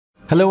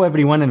Hello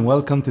everyone and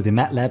welcome to the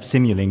Matlab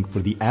Simulink for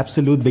the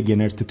Absolute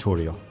Beginner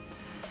tutorial.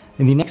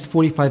 In the next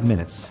 45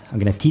 minutes, I'm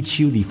going to teach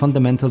you the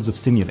fundamentals of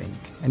Simulink,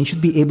 and you should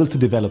be able to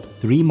develop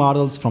 3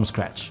 models from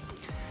scratch.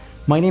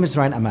 My name is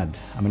Ryan Ahmad.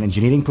 I'm an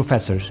engineering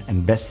professor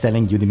and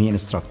best-selling Udemy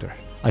instructor.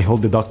 I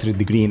hold a doctorate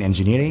degree in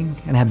engineering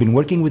and have been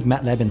working with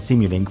Matlab and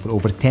Simulink for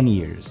over 10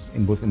 years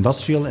in both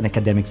industrial and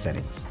academic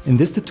settings. In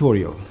this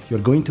tutorial, you're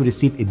going to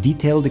receive a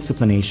detailed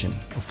explanation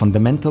of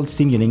fundamental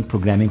Simulink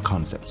programming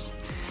concepts.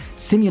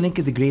 Simulink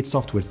is a great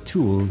software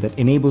tool that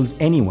enables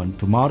anyone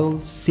to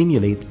model,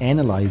 simulate,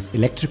 analyze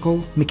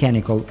electrical,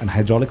 mechanical, and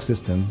hydraulic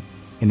systems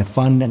in a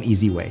fun and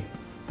easy way.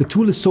 The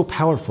tool is so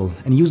powerful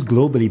and used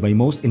globally by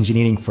most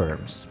engineering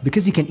firms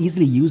because you can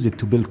easily use it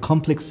to build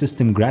complex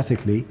systems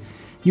graphically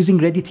using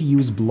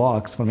ready-to-use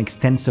blocks from an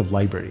extensive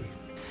library.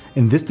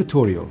 In this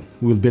tutorial,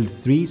 we will build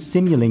 3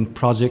 Simulink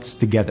projects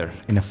together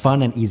in a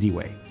fun and easy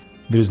way.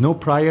 There is no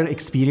prior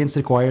experience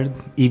required.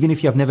 Even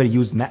if you have never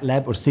used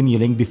Matlab or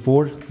Simulink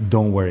before,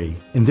 don't worry.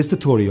 In this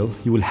tutorial,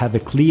 you will have a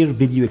clear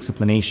video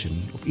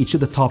explanation of each of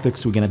the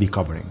topics we're going to be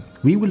covering.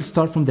 We will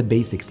start from the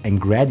basics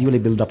and gradually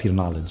build up your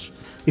knowledge.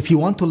 If you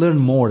want to learn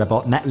more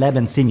about Matlab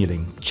and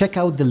Simulink, check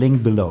out the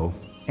link below.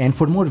 And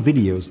for more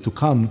videos to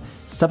come,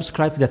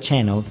 subscribe to the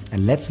channel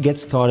and let's get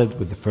started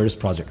with the first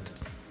project.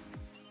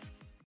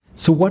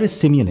 So what is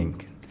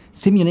Simulink?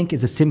 Simulink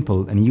is a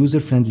simple and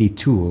user-friendly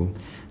tool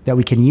that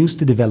we can use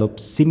to develop,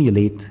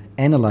 simulate,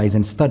 analyze,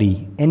 and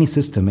study any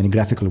system in a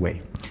graphical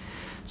way.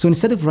 So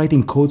instead of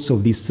writing codes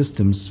of these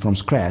systems from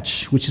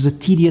scratch, which is a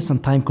tedious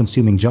and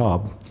time-consuming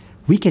job,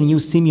 we can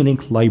use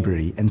Simulink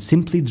library and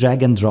simply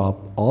drag and drop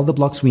all the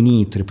blocks we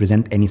need to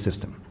represent any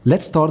system.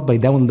 Let's start by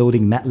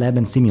downloading Matlab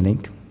and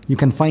Simulink. You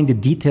can find the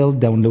detailed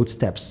download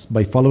steps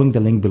by following the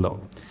link below.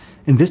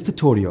 In this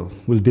tutorial,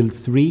 we'll build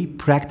 3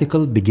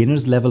 practical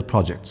beginners level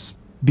projects.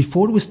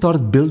 Before we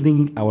start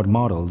building our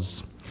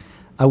models,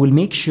 I will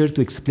make sure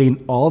to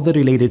explain all the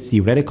related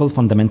theoretical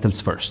fundamentals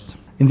first.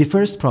 In the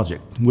first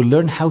project, we'll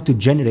learn how to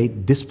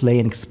generate, display,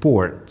 and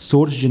export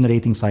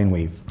source-generating sine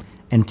wave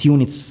and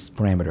tune its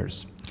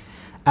parameters.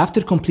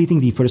 After completing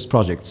the first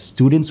project,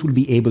 students will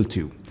be able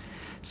to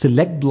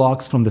select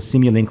blocks from the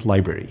Simulink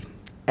library,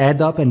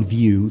 add up and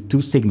view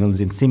 2 signals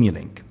in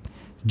Simulink,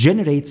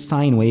 generate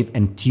sine wave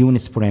and tune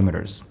its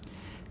parameters,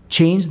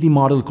 change the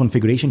model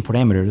configuration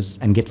parameters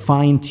and get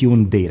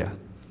fine-tuned data,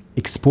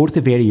 export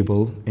a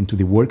variable into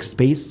the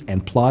workspace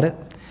and plot it,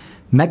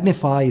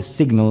 magnify a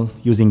signal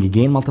using a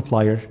gain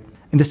multiplier.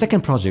 In the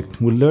second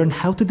project, we'll learn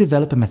how to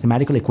develop a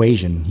mathematical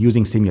equation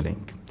using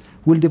Simulink.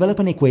 We'll develop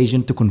an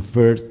equation to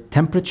convert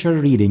temperature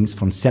readings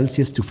from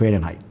Celsius to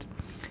Fahrenheit.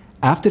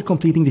 After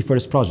completing the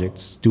first project,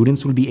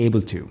 students will be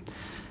able to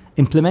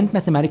implement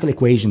mathematical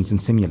equations in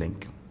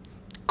Simulink,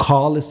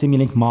 call a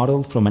Simulink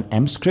model from an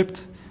M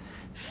script,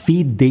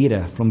 feed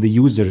data from the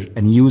user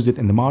and use it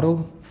in the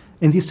model.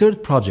 In the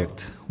third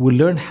project, we'll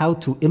learn how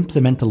to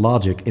implement a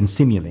logic in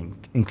Simulink,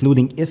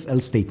 including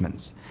if-else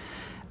statements.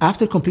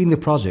 After completing the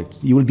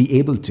project, you will be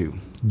able to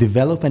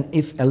develop an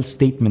if-else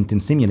statement in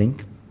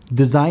Simulink,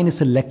 design a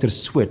selector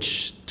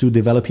switch to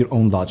develop your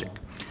own logic.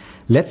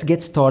 Let's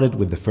get started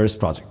with the first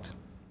project.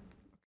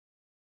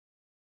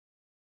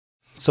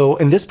 So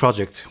in this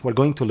project, we're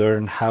going to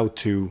learn how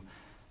to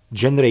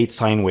generate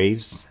sine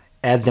waves,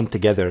 add them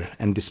together,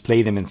 and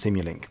display them in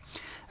Simulink.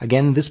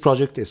 Again, this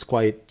project is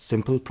quite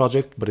simple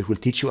project, but it will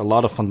teach you a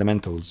lot of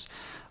fundamentals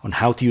on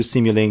how to use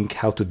Simulink,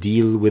 how to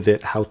deal with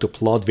it, how to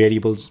plot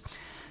variables.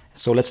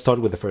 So let's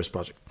start with the first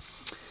project.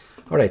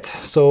 All right,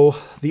 so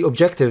the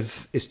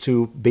objective is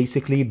to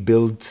basically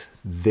build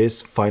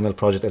this final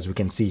project as we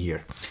can see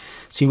here.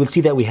 So you will see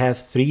that we have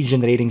 3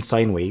 generating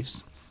sine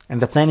waves, and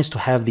the plan is to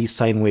have these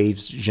sine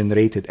waves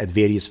generated at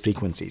various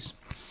frequencies.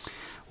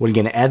 We're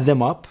going to add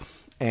them up,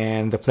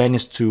 and the plan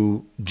is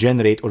to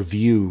generate or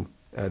view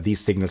these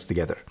signals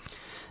together.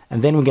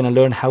 And then we're going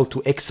to learn how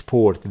to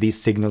export these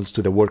signals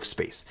to the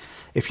workspace.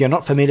 If you're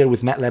not familiar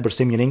with Matlab or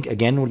Simulink,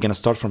 again, we're going to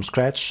start from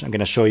scratch. I'm going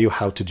to show you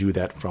how to do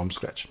that from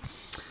scratch.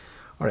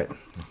 All right,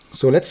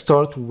 so let's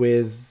start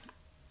with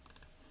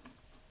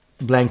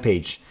blank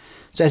page.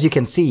 So as you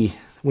can see,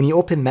 when you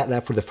open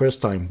Matlab for the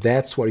first time,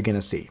 that's what you're going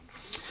to see.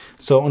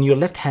 So on your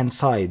left-hand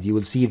side, you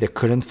will see the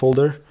current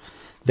folder.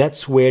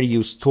 That's where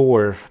you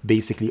store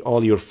basically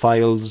all your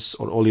files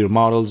or all your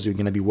models you're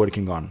going to be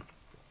working on.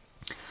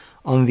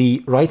 On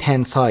the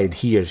right-hand side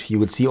here, you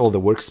will see all the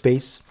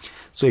workspace.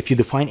 So if you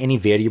define any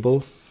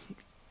variable,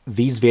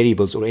 these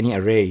variables or any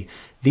array,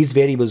 these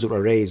variables or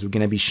arrays are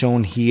going to be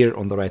shown here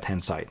on the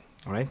right-hand side.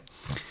 All right.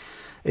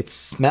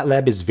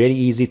 Matlab is very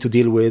easy to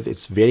deal with.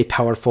 It's very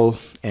powerful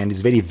and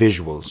it's very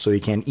visual. So you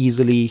can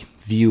easily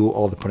view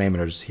all the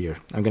parameters here.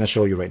 I'm going to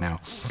show you right now.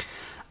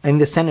 In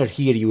the center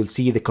here, you will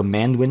see the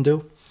command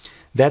window.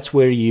 That's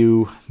where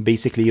you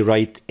basically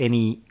write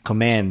any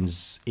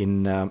commands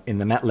in the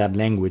Matlab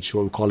language,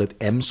 or we call it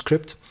M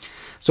script.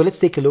 So let's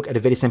take a look at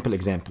a very simple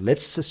example.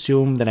 Let's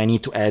assume that I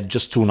need to add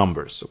just 2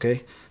 numbers,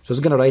 okay? So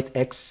I'm going to write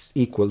x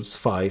equals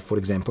 5, for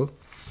example,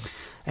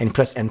 and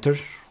press enter.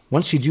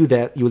 Once you do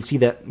that, you will see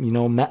that,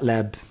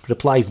 Matlab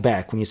replies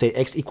back when you say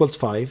x equals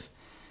 5,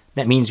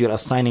 That means you're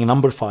assigning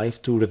number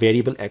 5 to the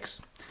variable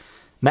x.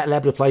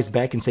 MATLAB replies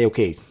back and say,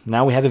 okay,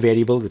 now we have a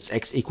variable that's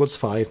x equals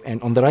 5,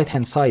 and on the right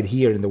hand side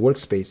here in the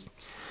workspace,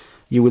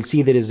 you will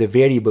see there is a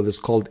variable that's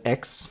called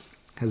x,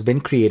 has been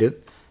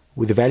created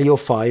with a value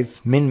of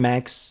 5, min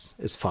max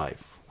is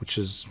 5, which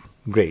is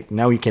great.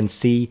 Now you can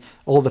see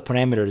all the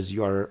parameters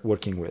you are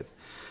working with.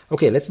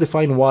 Okay, let's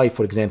define y,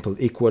 for example,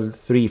 equal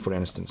 3, for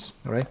instance,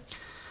 all right?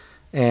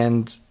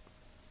 And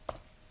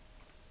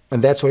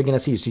that's what you're going to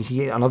see. So you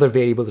see another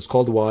variable that's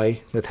called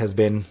y that has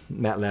been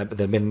MATLAB, that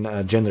has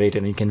been generated,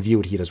 and you can view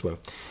it here as well.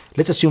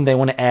 Let's assume that I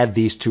want to add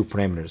these two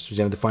parameters. So you're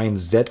going to define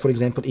z, for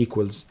example,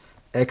 equals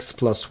x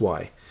plus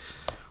y.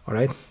 All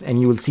right,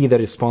 and you will see the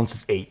response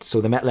is 8.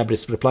 So the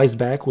MATLAB replies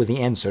back with the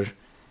answer,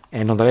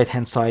 and on the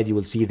right-hand side, you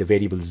will see the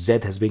variable z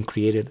has been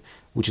created,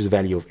 which is a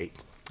value of 8.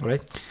 All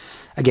right.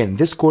 Again,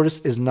 this course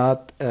is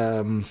not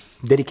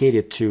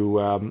dedicated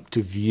to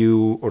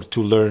view or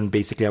to learn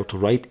basically how to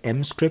write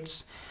M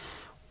scripts.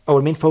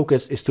 Our main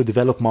focus is to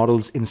develop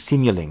models in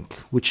Simulink,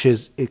 which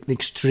is an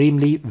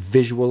extremely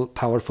visual,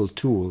 powerful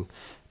tool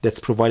that's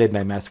provided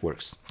by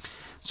MathWorks.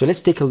 So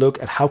let's take a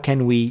look at how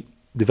can we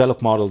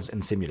develop models in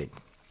Simulink.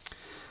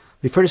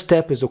 The first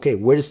step is, okay,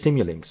 where is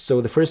Simulink?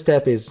 So the first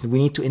step is we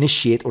need to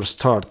initiate or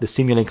start the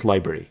Simulink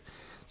library.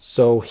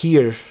 So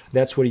here,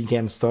 that's where you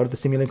can start the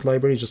Simulink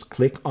library. Just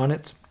click on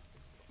it,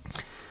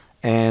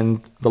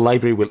 and the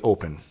library will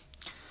open.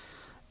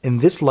 In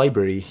this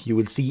library, you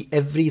will see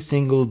every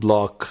single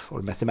block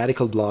or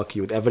mathematical block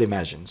you would ever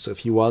imagine. So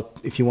if you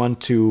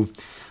want to,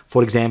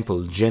 for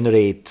example,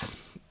 generate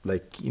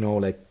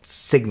like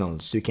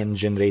signals, you can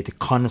generate a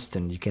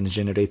constant, you can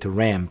generate a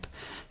ramp,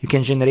 you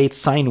can generate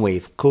sine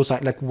wave,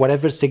 cosine, like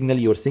whatever signal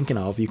you're thinking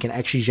of, you can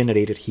actually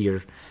generate it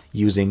here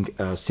using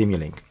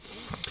Simulink.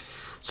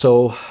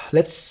 So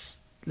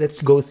let's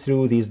go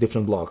through these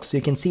different blocks. So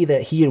you can see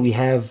that here we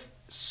have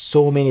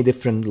so many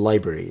different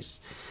libraries.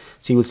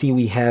 So you will see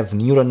we have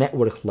neural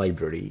network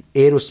library,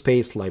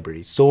 aerospace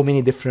library, so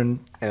many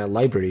different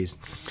libraries.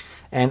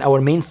 And our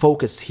main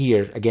focus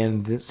here,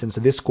 again, since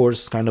this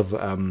course is kind of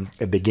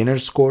a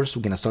beginner's course,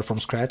 we're going to start from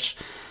scratch.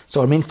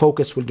 So our main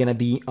focus we're going to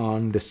be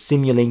on the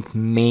Simulink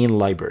main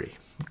library.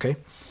 Okay.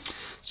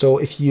 So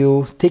if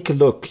you take a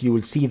look, you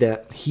will see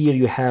that here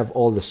you have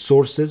all the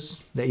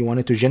sources that you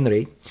wanted to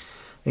generate,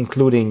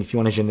 including if you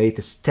want to generate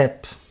a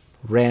step,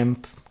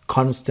 ramp,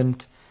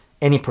 constant,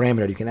 any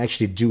parameter, you can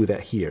actually do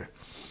that here.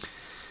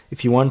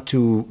 If you want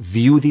to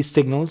view these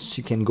signals,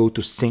 you can go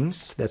to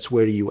syncs. That's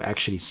where you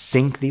actually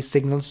sync these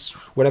signals,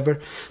 whatever.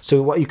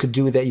 So what you could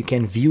do that you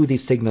can view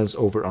these signals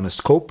over on a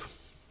scope,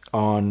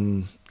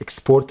 on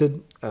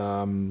exported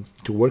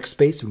to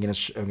workspace.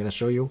 I'm gonna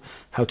show you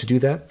how to do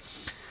that.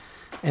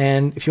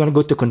 And if you want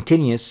to go to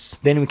continuous,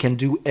 then we can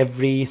do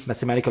every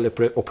mathematical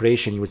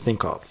operation you would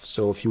think of.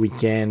 So if we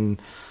can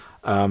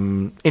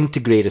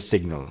integrate a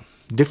signal,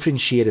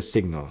 differentiate a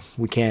signal,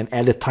 we can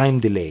add a time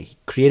delay,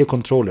 create a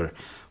controller.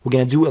 We're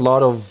going to do a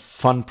lot of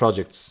fun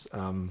projects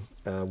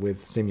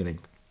with Simulink.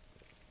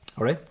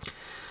 All right.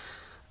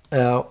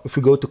 If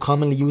we go to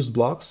commonly used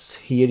blocks,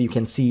 here you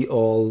can see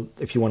all,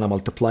 if you want to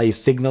multiply a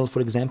signal,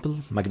 for example,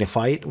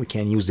 magnify it, we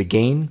can use a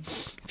gain.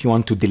 If you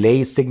want to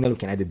delay a signal, we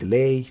can add a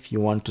delay. If you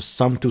want to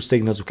sum two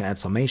signals, we can add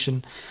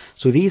summation.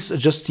 So these are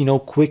just,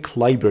 quick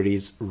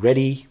libraries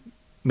ready,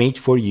 made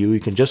for you.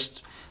 You can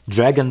just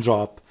drag and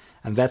drop,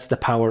 and that's the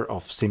power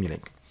of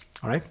Simulink.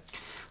 All right.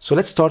 So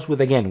let's start with,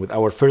 again, with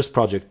our first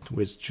project,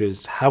 which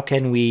is how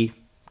can we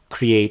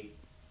create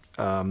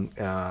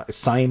a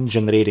sine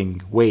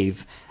generating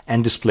wave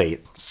and display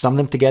it, sum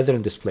them together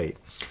and display it.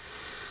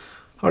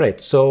 All right,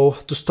 so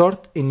to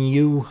start a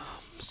new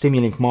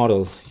Simulink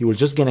model, you will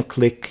just gonna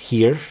click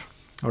here,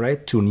 all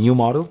right, to new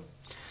model.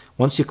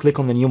 Once you click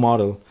on the new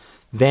model,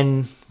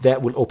 then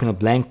that will open a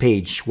blank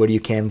page where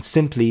you can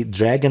simply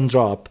drag and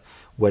drop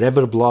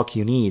whatever block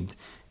you need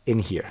in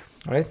here,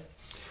 all right?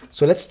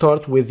 So let's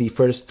start with the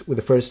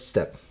first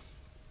step.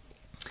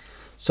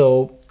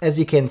 So as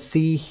you can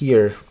see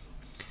here,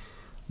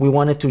 we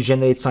wanted to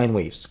generate sine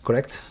waves,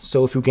 correct?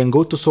 So if you can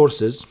go to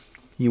sources,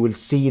 you will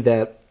see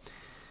that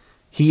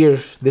here,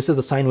 this is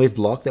the sine wave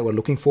block that we're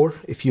looking for.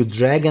 If you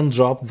drag and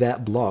drop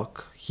that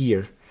block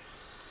here,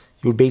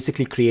 you'll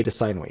basically create a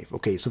sine wave.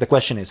 Okay, so the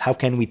question is, how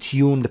can we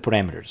tune the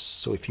parameters?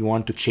 So if you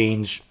want to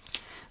change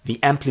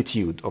the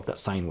amplitude of that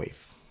sine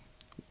wave,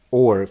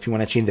 or if you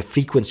want to change the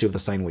frequency of the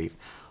sine wave,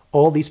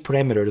 all these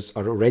parameters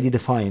are already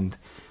defined.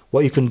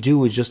 What you can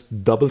do is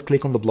just double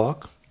click on the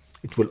block.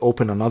 It will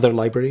open another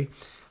library.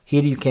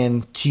 Here you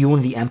can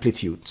tune the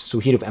amplitude. So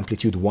here you have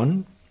amplitude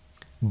 1,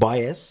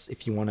 bias,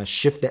 if you want to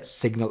shift that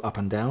signal up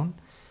and down,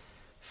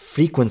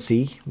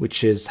 frequency,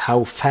 which is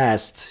how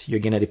fast you're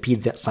going to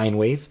repeat that sine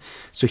wave.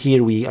 So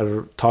here we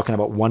are talking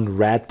about 1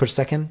 rad per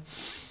second.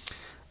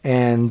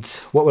 And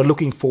what we're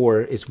looking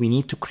for is we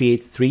need to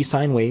create 3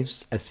 sine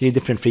waves at 3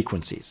 different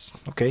frequencies.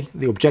 Okay,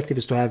 the objective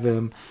is to have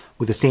them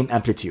with the same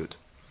amplitude.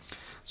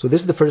 So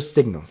this is the first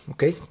signal.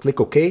 Okay, click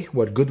OK.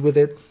 We're good with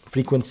it.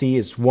 Frequency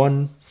is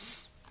 1.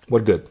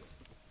 We're good.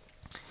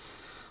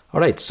 All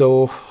right,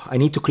 so I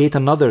need to create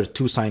another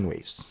 2 sine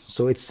waves.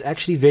 So it's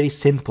actually very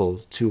simple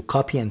to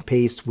copy and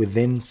paste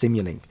within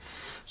Simulink.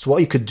 So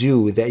what you could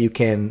do is that you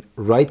can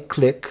right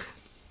click,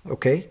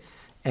 okay,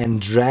 and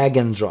drag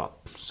and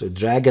drop. So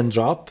drag and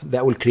drop,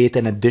 that will create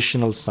an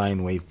additional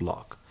sine wave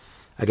block.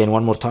 Again,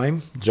 one more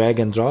time, drag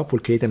and drop will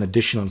create an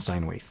additional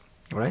sine wave,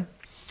 all right?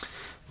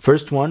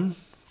 First one,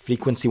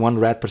 frequency 1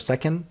 rad per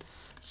second.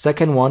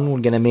 Second one, we're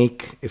gonna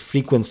make a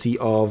frequency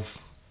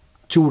of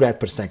 2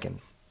 rad per second.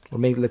 Or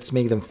let's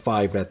make them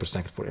 5 rad per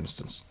second, for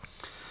instance.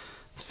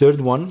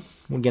 Third one,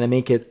 we're gonna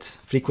make it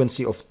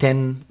frequency of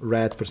 10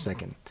 rad per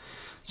second.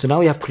 So now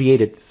we have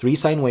created 3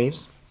 sine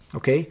waves,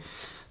 okay?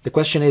 The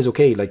question is,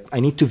 okay, like I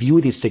need to view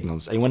these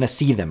signals. I wanna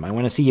see them. I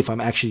wanna see if I'm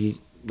actually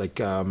like,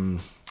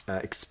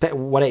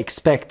 what I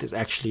expect is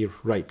actually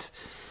right.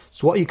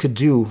 So what you could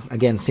do,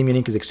 again,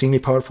 Simulink is extremely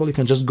powerful. You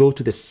can just go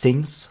to the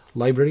Sings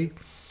library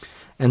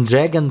and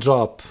drag and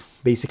drop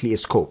basically a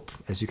scope,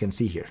 as you can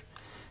see here.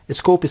 A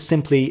scope is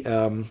simply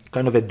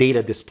kind of a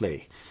data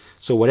display.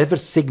 So whatever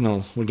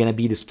signal we're gonna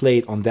be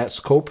displayed on that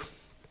scope,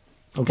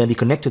 we're gonna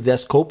be connected to that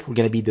scope, we're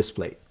gonna be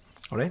displayed,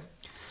 all right?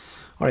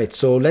 All right,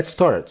 so let's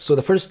start. So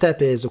the first step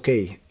is,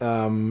 okay,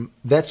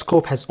 that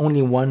scope has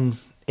only one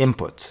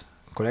input,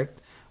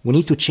 correct? We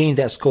need to change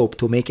that scope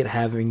to make it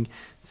having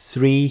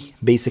 3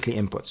 basically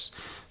inputs.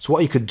 So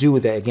what you could do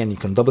that, again, you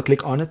can double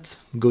click on it,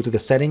 go to the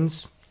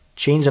settings,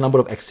 change the number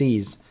of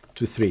axes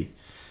to 3,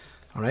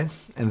 all right?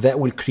 And that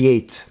will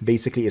create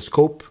basically a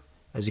scope,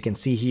 as you can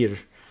see here,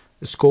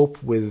 a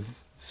scope with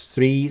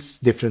 3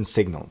 different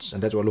signals,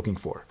 and that's what we're looking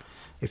for.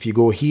 If you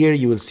go here,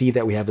 you will see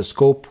that we have a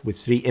scope with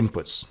 3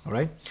 inputs, all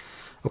right?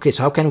 Okay,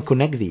 so how can we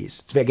connect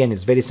these? Again,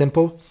 it's very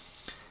simple.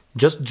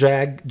 Just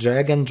drag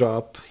and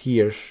drop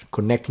here,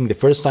 connecting the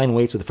first sine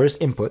wave to the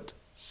first input,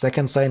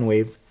 second sine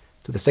wave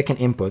to the second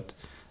input,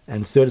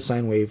 and third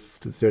sine wave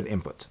to the third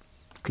input.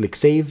 Click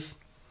save,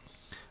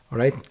 all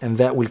right? And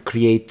that will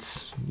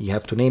create, you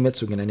have to name it,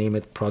 so we're gonna name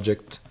it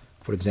project,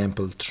 for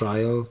example,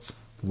 trial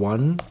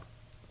 1.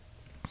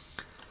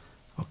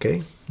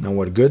 Okay, now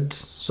we're good.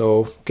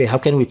 So, okay, how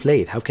can we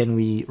play it? How can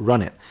we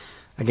run it?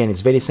 Again,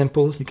 it's very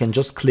simple. You can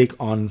just click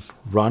on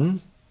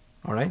run,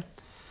 all right?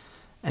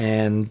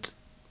 And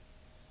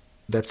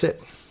that's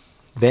it.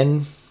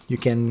 Then you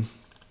can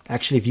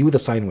actually view the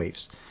sine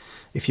waves.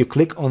 If you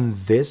click on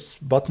this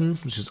button,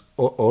 which is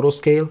auto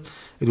scale,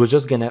 it will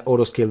just gonna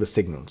auto scale the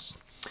signals.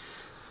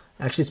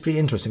 Actually, it's pretty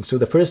interesting. So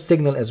the first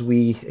signal, as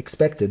we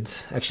expected,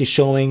 actually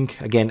showing,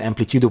 again,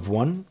 amplitude of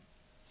 1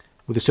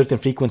 with a certain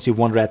frequency of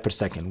 1 rad per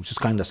second, which is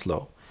kind of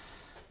slow.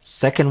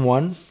 Second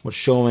one was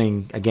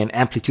showing, again,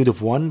 amplitude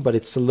of 1, but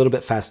it's a little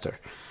bit faster.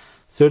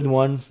 Third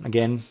one,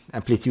 again,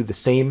 amplitude the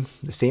same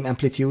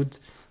amplitude,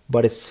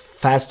 but it's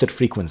faster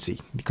frequency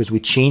because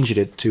we changed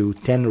it to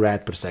 10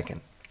 rad per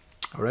second,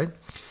 all right?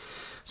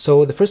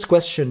 So the first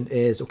question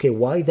is, okay,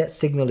 why that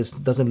signal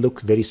doesn't look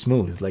very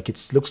smooth? Like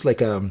it looks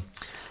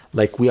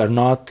like we are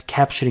not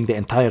capturing the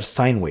entire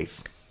sine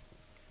wave.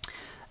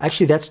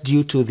 Actually, that's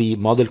due to the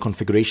model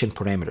configuration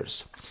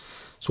parameters.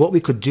 So what we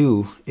could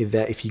do is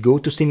that if you go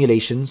to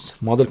simulations,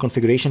 model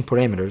configuration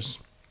parameters,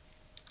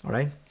 all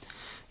right,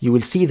 you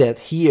will see that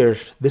here,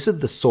 this is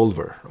the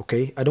solver,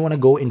 okay? I don't want to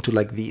go into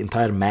like the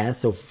entire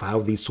math of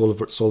how these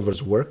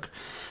solvers work.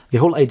 The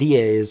whole idea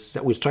is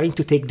that we're trying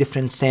to take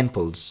different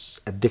samples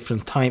at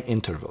different time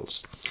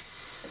intervals.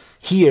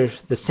 Here,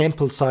 the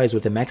sample size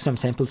with the maximum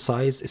sample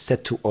size is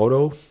set to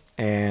auto.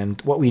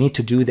 And what we need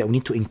to do is that we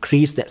need to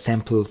increase that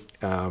sample,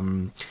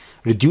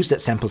 reduce that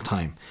sample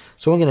time.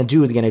 So what I'm going to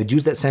do is I'm going to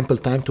reduce that sample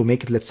time to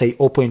make it, let's say,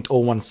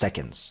 0.01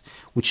 seconds,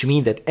 which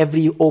means that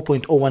every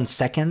 0.01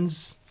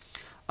 seconds,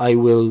 I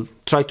will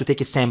try to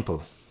take a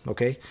sample,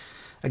 okay?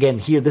 Again,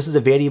 here, this is a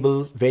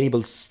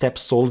variable step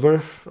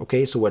solver,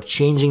 okay? So we're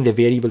changing the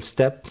variable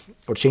step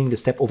or changing the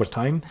step over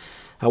time.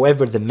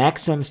 However, the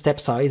maximum step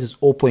size is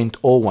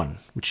 0.01,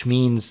 which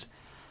means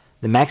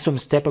the maximum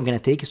step I'm going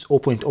to take is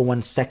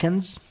 0.01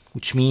 seconds,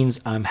 which means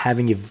I'm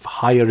having a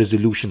higher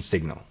resolution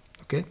signal,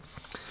 okay?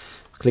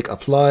 Click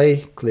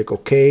apply, click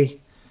OK.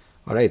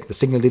 All right, the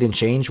signal didn't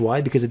change. Why?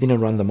 Because it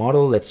didn't run the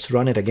model. Let's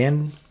run it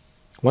again.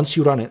 Once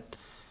you run it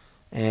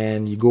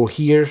and you go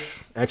here,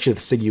 actually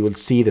you will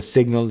see the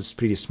signal is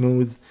pretty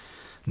smooth.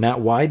 Now,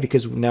 why?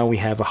 Because now we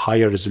have a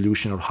higher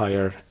resolution or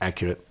higher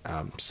accurate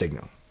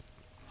signal.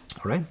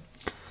 All right.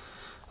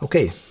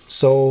 Okay,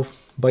 so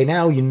by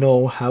now you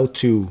know how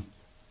to,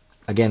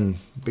 again,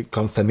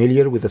 become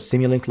familiar with the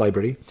Simulink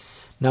library.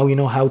 Now you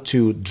know how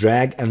to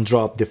drag and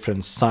drop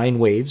different sine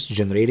waves,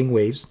 generating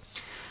waves.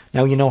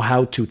 Now you know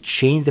how to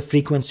change the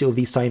frequency of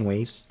these sine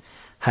waves,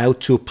 how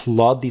to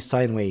plot these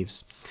sine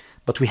waves.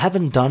 But we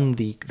haven't done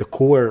the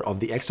core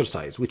of the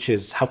exercise, which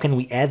is how can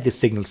we add the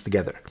signals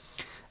together?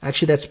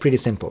 Actually, that's pretty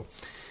simple.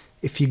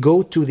 If you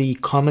go to the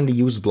commonly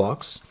used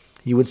blocks,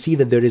 you would see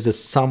that there is a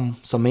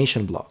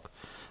summation block.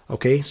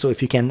 Okay, so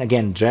if you can,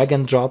 again, drag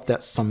and drop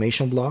that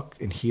summation block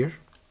in here,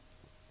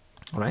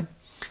 all right?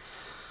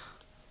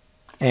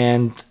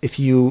 And if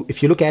you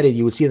look at it,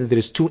 you will see that there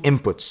is 2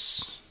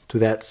 inputs to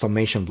that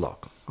summation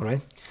block, all right?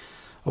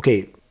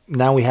 Okay,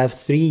 now we have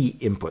 3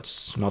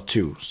 inputs, not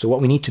 2. So what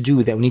we need to do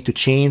is that we need to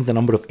change the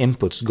number of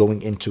inputs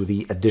going into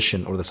the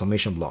addition or the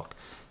summation block.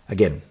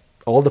 Again,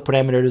 all the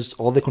parameters,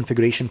 all the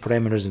configuration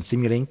parameters in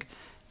Simulink,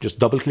 just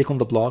double click on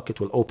the block, it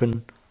will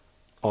open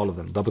all of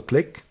them. Double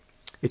click,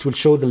 it will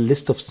show the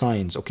list of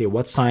signs. Okay,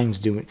 what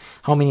signs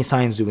how many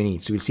signs do we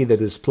need? So we'll see that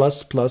there's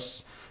plus,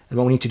 plus, and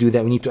what we need to do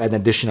that we need to add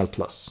an additional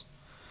plus.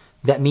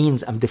 That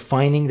means I'm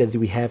defining that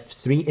we have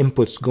 3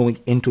 inputs going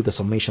into the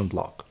summation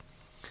block.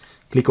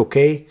 Click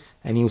OK,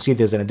 and you'll see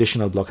there's an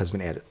additional block has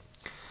been added.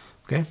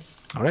 Okay,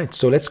 all right,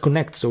 so let's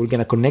connect. So we're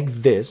gonna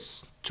connect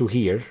this to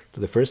here, to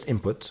the first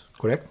input,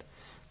 correct?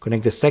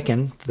 Connect the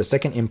second to the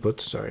second input,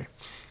 sorry.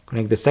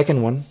 Connect the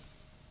second one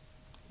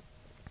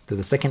to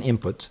the second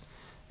input,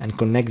 and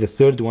connect the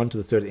third one to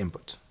the third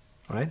input,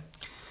 all right?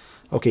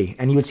 Okay,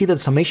 and you will see that the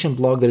summation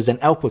block, there is an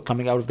output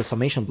coming out of the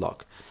summation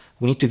block.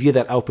 We need to view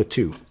that output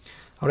too.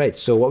 All right,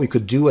 so what we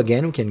could do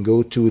again, we can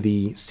go to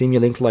the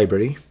Simulink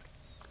library,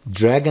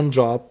 drag and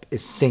drop a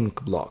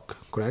sync block,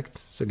 correct?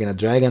 So we're gonna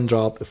drag and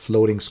drop a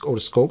floating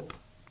scope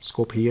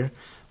here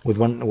with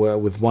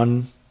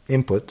one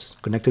input,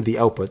 connect to the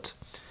output,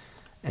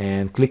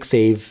 and click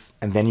save,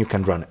 and then you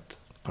can run it,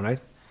 all right?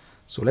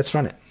 So let's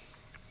run it.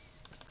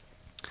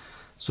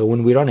 So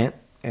when we run it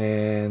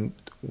and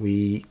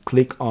we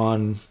click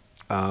on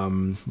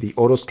the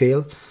auto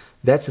scale,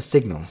 that's a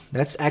signal.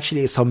 That's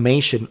actually a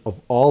summation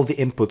of all the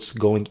inputs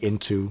going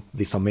into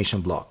the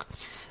summation block.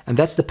 And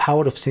that's the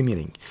power of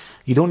Simulink.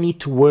 You don't need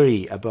to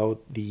worry about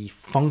the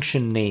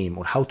function name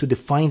or how to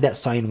define that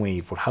sine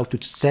wave or how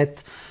to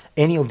set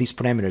any of these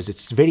parameters.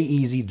 It's very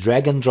easy,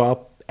 drag and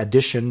drop,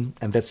 addition,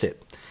 and that's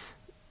it.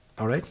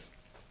 All right?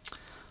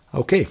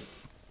 Okay.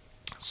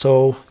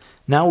 So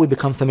now we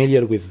become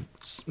familiar with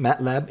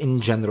Matlab in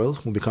general.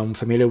 We become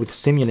familiar with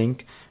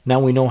Simulink. Now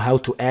we know how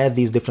to add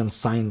these different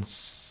sine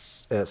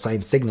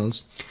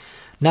signals.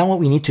 Now what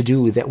we need to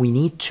do is that we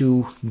need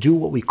to do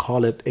what we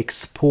call it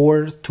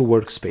export to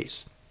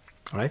workspace.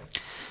 All right.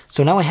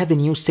 So now I have a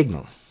new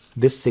signal,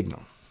 this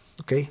signal.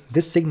 Okay.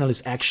 This signal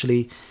is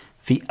actually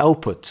the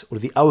output or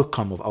the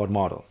outcome of our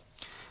model.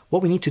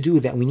 What we need to do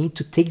is that we need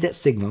to take that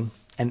signal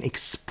and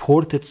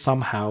export it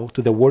somehow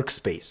to the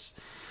workspace.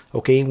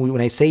 Okay.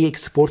 When I say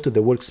export to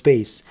the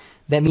workspace,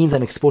 that means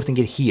I'm exporting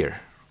it here.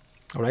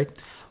 All right.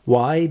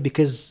 Why?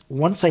 Because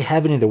once I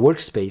have it in the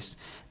workspace,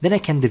 then I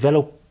can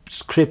develop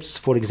scripts,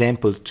 for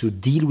example, to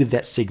deal with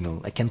that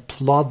signal. I can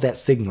plot that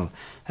signal.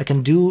 I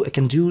can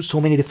do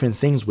so many different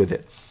things with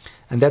it.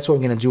 And that's what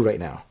I'm going to do right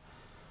now.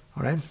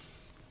 All right.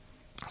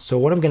 So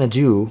what I'm going to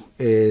do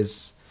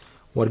is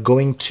we're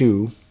going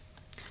to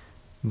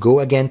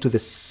go again to the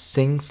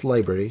Syncs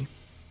library.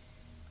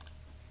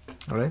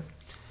 All right.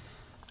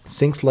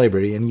 Syncs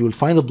library, and you will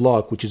find a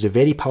block, which is a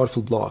very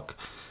powerful block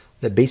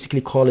that basically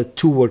call it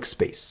to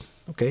workspace.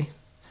 Okay.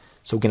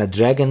 So we're going to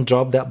drag and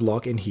drop that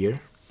block in here.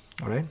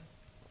 All right.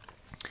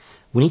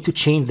 We need to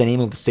change the name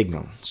of the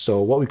signal.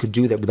 So what we could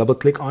do that we double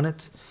click on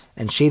it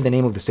and change the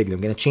name of the signal.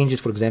 I'm going to change it,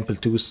 for example,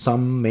 to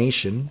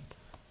summation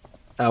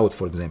out,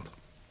 for example.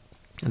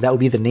 And that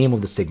would be the name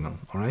of the signal.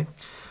 All right.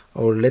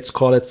 Or let's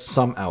call it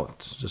sum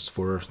out, just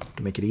to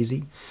make it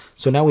easy.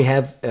 So now we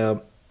have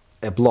a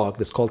block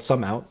that's called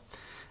sum out,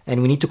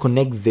 and we need to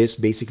connect this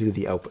basically to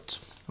the output.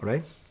 All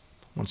right.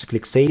 Once you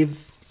click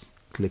save,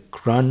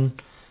 click run,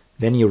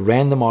 then you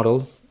ran the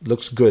model,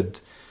 looks good.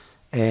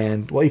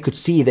 And what you could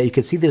see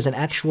there's an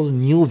actual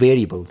new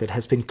variable that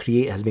has been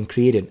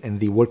created in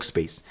the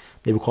workspace.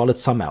 They will call it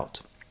sum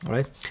out. All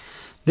right.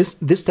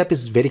 This step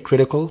is very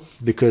critical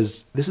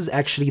because this is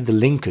actually the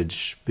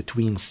linkage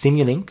between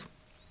Simulink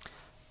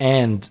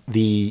and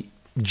the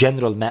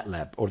general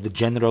Matlab, or the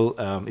general,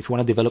 if you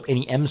want to develop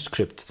any M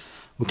script,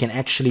 we can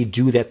actually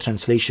do that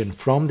translation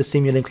from the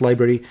Simulink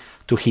library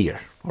to here.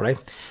 All right.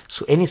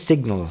 So any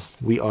signal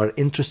we are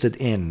interested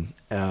in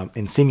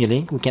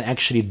Simulink, we can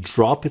actually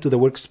drop it to the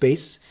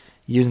workspace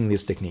using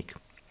this technique.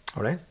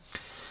 All right.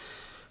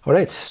 All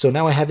right. So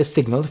now I have a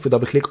signal. If we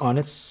double click on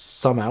it,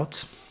 sum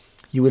out,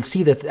 you will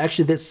see that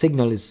actually this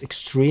signal is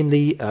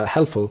extremely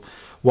helpful.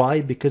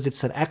 Why? Because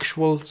it's an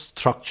actual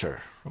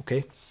structure.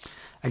 Okay.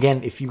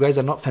 Again, if you guys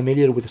are not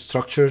familiar with the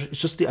structure,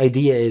 it's just the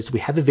idea is we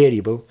have a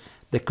variable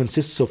that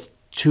consists of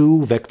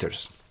 2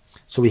 vectors.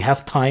 So we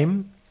have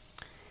time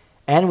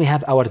and we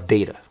have our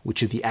data,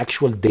 which is the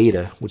actual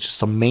data, which is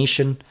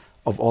summation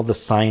of all the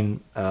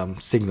sine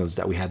signals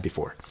that we had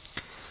before.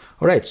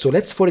 All right, so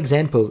let's, for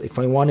example, if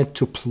I wanted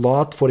to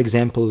plot, for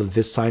example,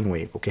 this sine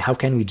wave, okay, how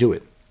can we do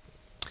it?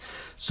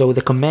 So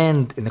the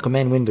command in the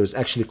command window is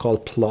actually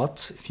called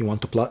plot, if you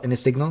want to plot any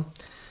signal.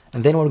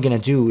 And then what we're going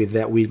to do is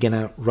that we're going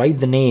to write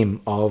the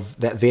name of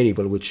that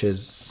variable, which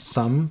is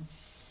sum.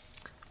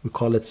 We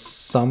call it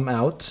sum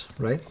out,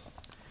 right?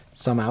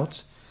 Sum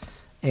out.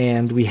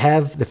 And we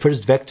have the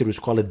first vector, which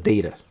we call it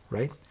data,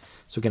 right?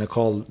 So we're going to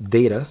call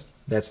data.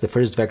 That's the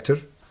first vector.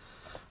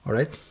 All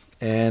right.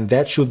 And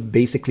that should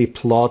basically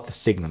plot the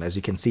signal, as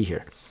you can see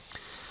here.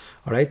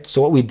 All right.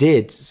 So what we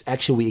did is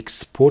actually we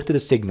exported the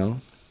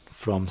signal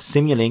from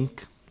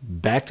Simulink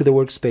back to the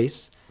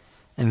workspace.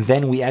 and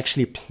then we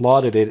actually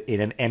plotted it in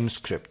an M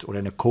script or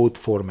in a code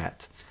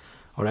format.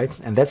 All right,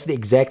 and that's the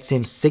exact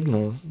same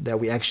signal that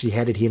we actually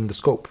had it here in the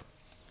scope.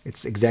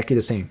 It's exactly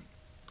the same.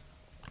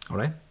 All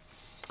right.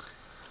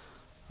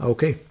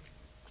 Okay.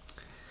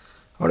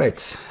 All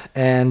right,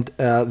 and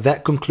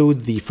that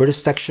concludes the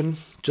first section.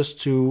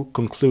 Just to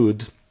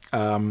conclude,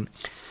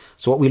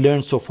 so what we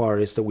learned so far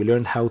is that we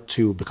learned how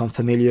to become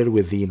familiar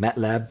with the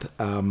MATLAB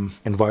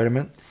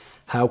environment.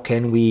 How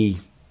can we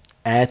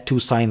add two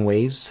sine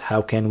waves?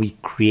 How can we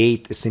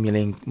create a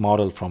Simulink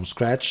model from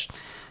scratch?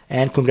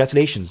 And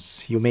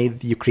congratulations,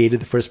 you created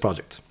the first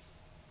project.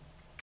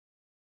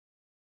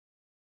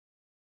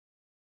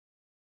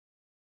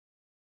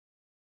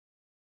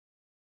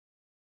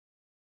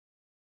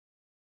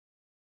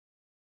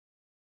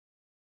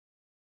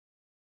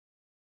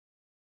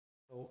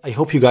 I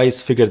hope you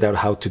guys figured out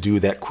how to do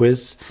that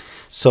quiz.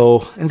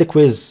 So in the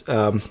quiz,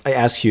 I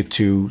asked you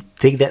to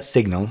take that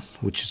signal,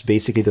 which is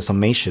basically the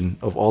summation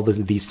of all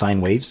these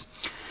sine waves,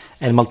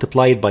 and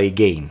multiply it by a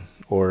gain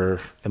or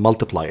a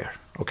multiplier.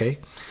 Okay.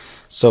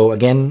 So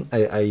again,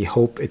 I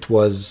hope it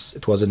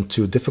wasn't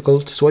too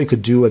difficult. So what you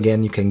could do,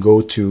 again, you can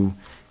go to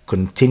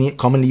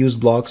commonly used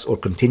blocks or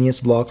continuous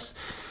blocks.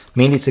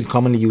 Mainly it's in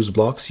commonly used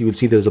blocks. You will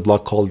see there's a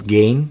block called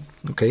gain.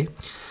 Okay.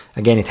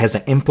 Again, it has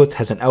an input,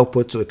 has an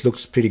output, so it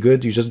looks pretty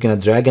good. You're just gonna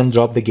drag and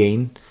drop the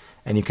gain,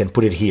 and you can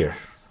put it here,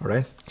 all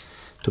right?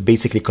 To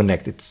basically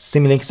connect it.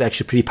 Simulink is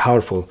actually pretty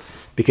powerful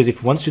because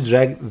if once you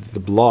drag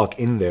the block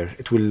in there,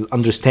 it will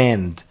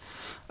understand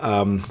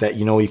that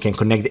you can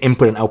connect the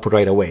input and output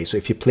right away. So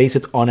if you place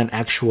it on an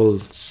actual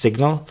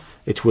signal,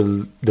 it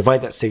will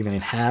divide that signal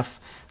in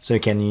half, so you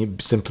can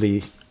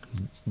simply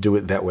do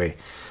it that way.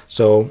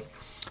 So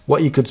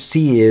what you could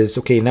see is,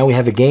 okay, now we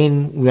have a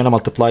gain. We want to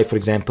multiply it, for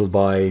example,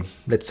 by,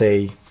 let's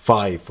say,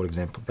 5, for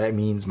example. That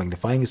means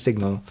magnifying the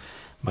signal,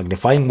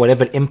 magnifying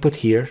whatever input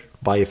here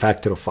by a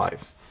factor of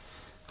 5.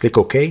 Click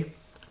OK.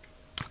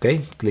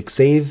 Okay, click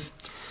Save.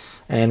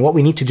 And what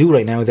we need to do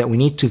right now is that we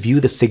need to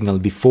view the signal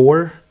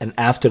before and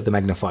after the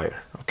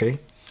magnifier. Okay.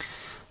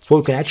 So what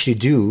we can actually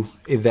do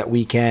is that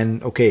we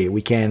can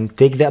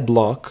take that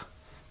block,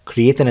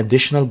 create an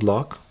additional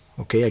block.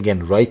 Okay,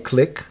 again,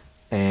 right-click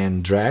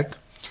and drag,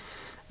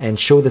 and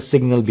show the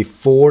signal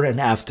before and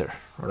after.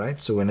 All right,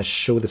 so we're gonna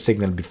show the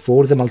signal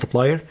before the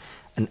multiplier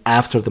and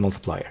after the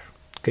multiplier.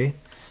 Okay,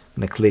 I'm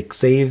gonna click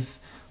Save.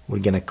 We're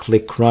gonna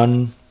click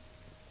Run,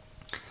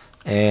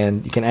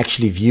 and you can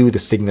actually view the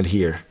signal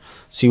here.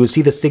 So you will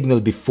see the signal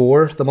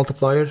before the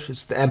multiplier.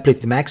 It's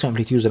the maximum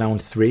amplitude is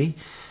around 3.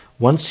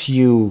 Once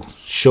you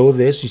show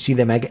this, you see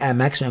the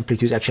maximum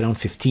amplitude is actually around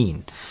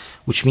 15,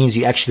 which means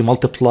you actually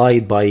multiply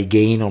it by a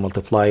gain or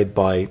multiply it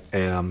by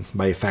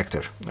a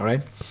factor. All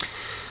right.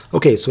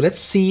 Okay, so let's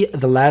see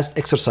the last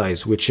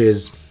exercise, which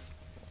is,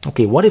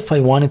 okay, what if I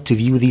wanted to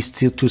view these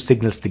two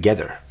signals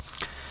together?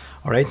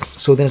 All right,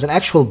 so there's an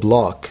actual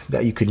block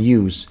that you can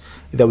use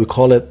that we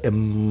call it a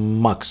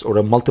mux or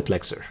a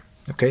multiplexer.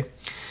 Okay,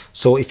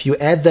 so if you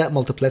add that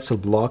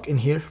multiplexer block in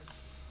here,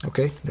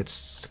 okay,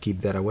 let's keep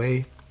that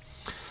away.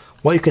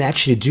 What you can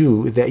actually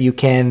do is that you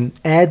can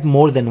add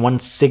more than one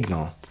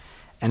signal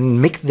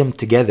and mix them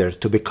together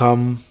to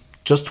become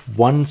just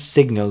one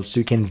signal, so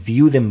you can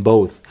view them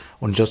both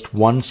on just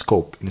one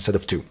scope instead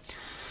of two.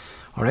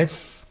 All right.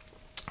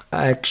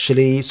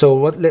 Actually, so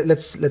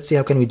let's see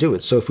how can we do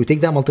it. So if we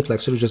take that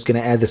multiplexer, we're just going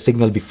to add the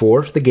signal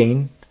before the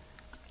gain,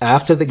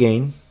 after the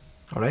gain.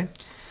 All right.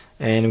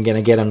 And I'm going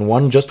to get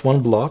on just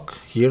one block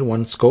here,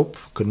 one scope,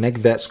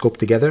 connect that scope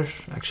together.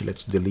 Actually,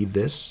 let's delete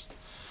this.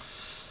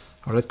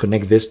 All right.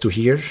 Connect this to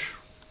here.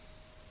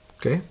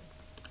 Okay.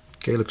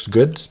 Okay. Looks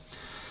good.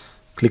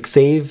 Click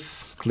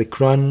Save, click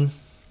Run.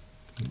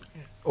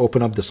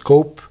 Open up the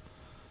scope.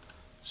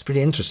 It's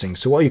pretty interesting.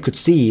 So what you could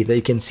see, that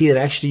you can see that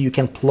actually you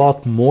can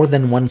plot more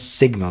than one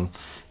signal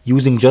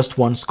using just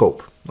one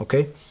scope,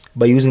 okay,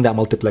 by using that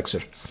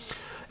multiplexer.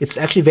 It's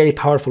actually very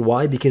powerful.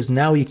 Why? Because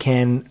now you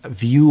can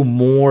view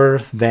more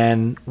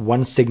than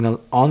one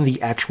signal on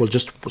the actual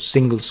just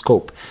single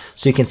scope.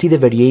 So you can see the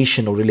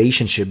variation or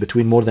relationship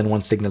between more than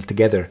one signal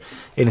together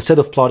instead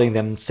of plotting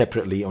them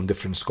separately on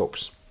different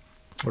scopes.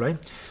 All right.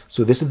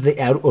 So this is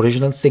the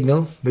original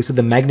signal. This is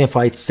the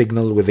magnified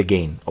signal with a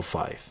gain of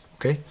 5.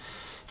 Okay.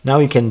 Now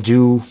you can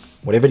do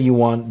whatever you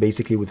want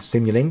basically with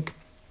Simulink.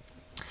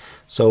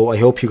 So I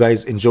hope you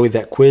guys enjoyed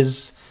that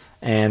quiz,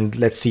 and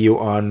let's see you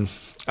in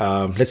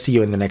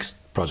the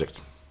next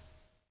project.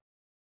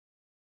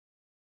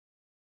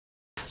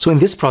 So in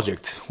this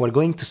project, we're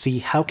going to see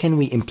how can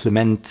we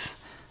implement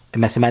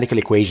mathematical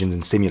equations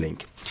in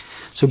Simulink.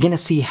 So we're going to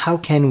see how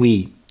can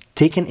we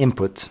take an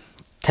input,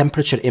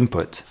 temperature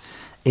input,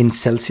 in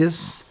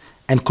Celsius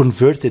and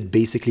convert it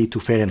basically to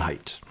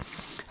Fahrenheit.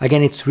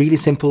 Again, it's really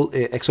simple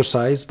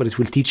exercise, but it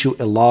will teach you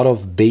a lot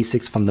of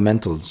basics,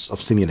 fundamentals of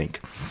Simulink.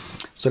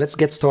 So let's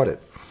get started.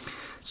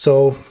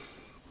 So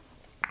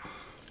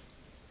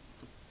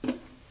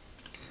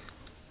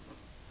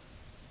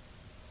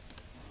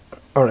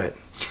all right.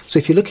 So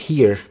if you look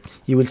here,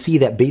 you will see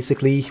that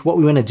basically what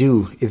we want to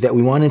do is that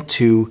we wanted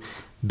to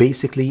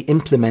basically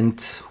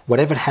implement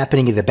whatever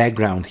happening in the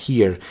background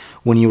here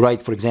when you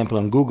write, for example,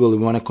 on Google, we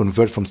want to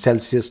convert from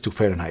Celsius to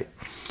Fahrenheit.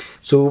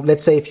 So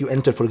let's say if you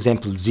enter, for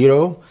example,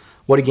 0,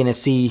 what you're going to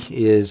see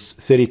is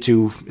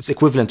 32, it's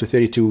equivalent to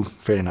 32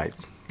 Fahrenheit,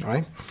 all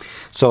right?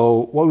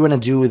 So what we want to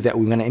do is that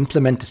we're going to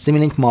implement a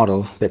Simulink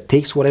model that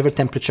takes whatever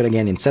temperature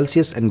again in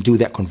Celsius and do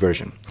that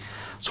conversion.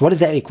 So what is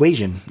that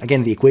equation?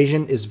 Again, the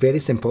equation is very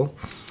simple,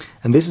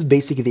 and this is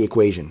basically the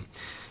equation.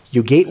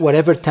 You get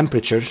whatever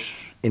temperature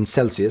in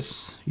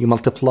Celsius, you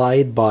multiply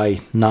it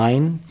by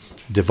 9,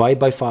 divide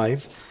by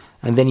 5,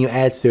 and then you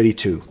add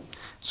 32.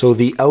 So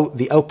the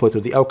output or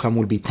the outcome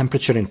will be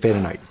temperature in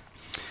Fahrenheit.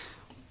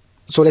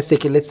 So let's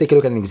take a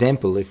look at an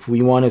example. If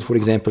we wanted, for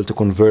example, to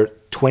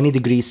convert 20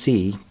 degrees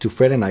C to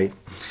Fahrenheit,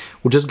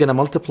 we're just going to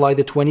multiply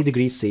the 20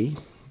 degrees C,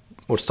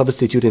 or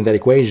substitute in that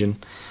equation,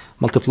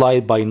 multiply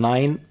it by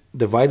 9,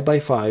 divide by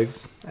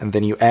 5, and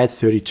then you add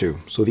 32.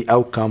 So the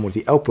outcome or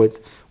the output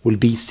will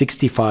be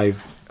 68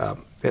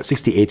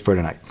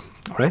 Fahrenheit.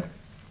 All right.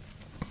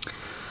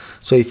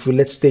 So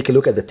let's take a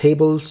look at the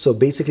table. So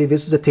basically,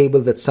 this is a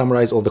table that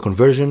summarizes all the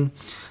conversion.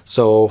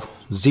 So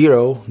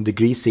 0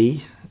 degrees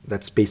C,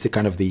 that's basically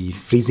kind of the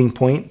freezing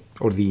point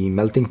or the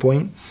melting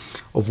point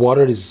of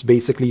water, is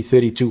basically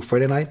 32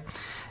 Fahrenheit.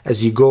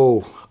 As you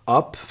go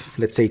up,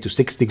 let's say to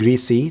 6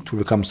 degrees C, it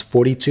becomes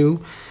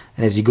 42.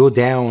 And as you go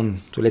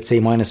down to, let's say,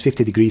 minus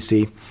 50 degrees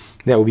C,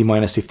 that will be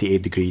minus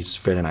 58 degrees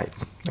Fahrenheit.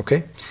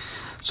 Okay.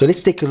 So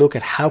let's take a look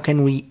at how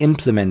can we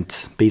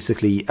implement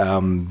basically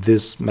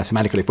this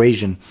mathematical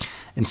equation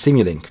in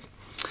Simulink.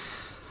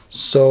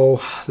 So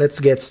let's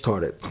get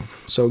started.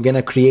 So we're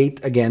gonna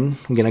create, again,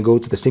 we're gonna go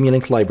to the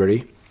Simulink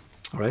library,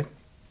 all right?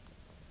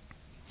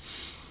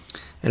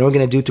 And what we're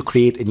gonna do to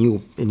create a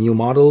new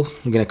model,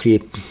 we're gonna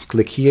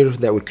click here,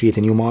 that will create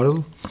a new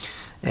model.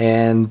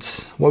 And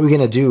what we're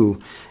gonna do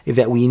is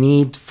that we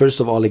need,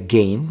 first of all, a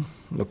gain,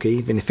 okay,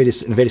 even if it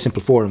is in a very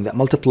simple form, that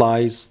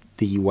multiplies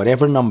the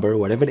whatever number,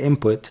 whatever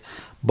input,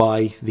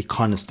 by the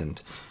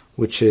constant,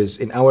 which is,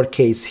 in our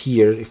case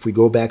here, if we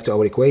go back to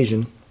our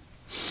equation,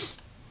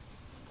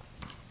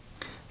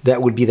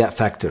 that would be that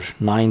factor,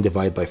 9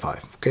 divided by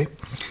 5, okay?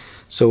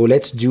 So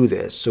let's do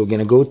this. So we're going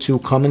to go to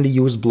commonly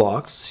used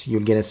blocks. You're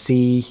going to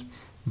see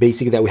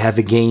basically that we have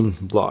a gain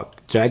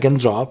block. Drag and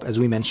drop, as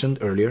we mentioned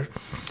earlier.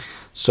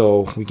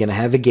 So we're going to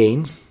have a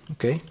gain,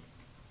 okay?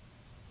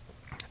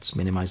 Let's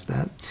minimize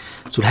that.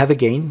 So we'll have a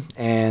gain,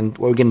 and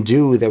what we're going to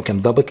do is that we can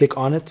double click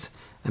on it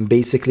and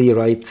basically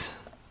write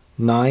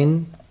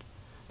 9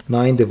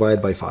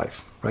 divided by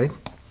 5, right?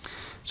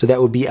 So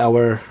that would be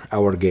our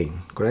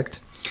gain,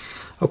 correct?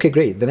 Okay,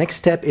 great. The next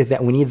step is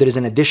that there is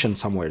an addition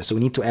somewhere. So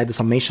we need to add the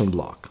summation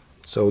block.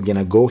 So we're going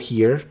to go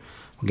here.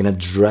 We're going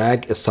to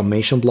drag a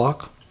summation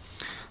block.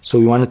 So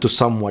we wanted to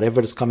sum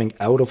whatever is coming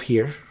out of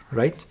here,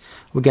 right?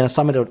 We're going to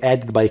sum it out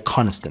added by a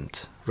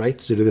constant, right?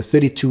 So the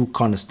 32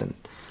 constant.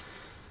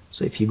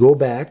 So if you go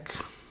back,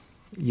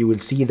 you will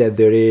see that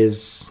there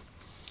is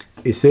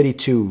a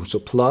 32, so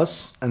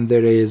plus, and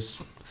there is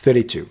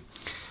 32,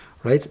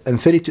 right? And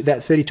 32,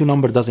 that 32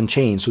 number doesn't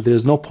change, so there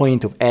is no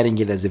point of adding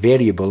it as a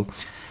variable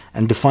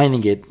and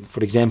defining it,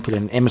 for example,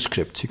 in M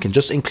script. You can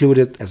just include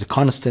it as a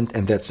constant,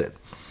 and that's it.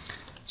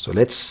 So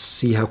let's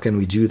see how can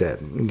we do that.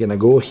 I'm gonna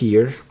go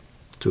here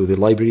to the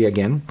library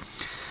again.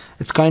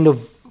 It's kind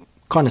of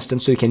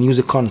constant, so you can use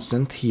a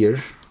constant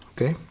here,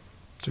 okay?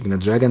 So you're gonna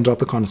drag and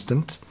drop a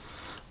constant,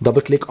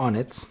 double click on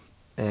it,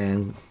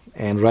 and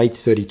write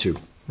 32,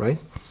 right?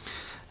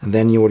 And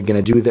then you're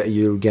gonna do that,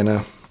 you're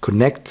gonna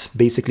connect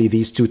basically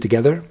these two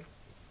together,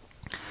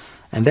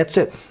 and that's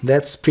it.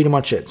 That's pretty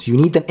much it. You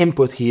need an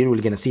input here.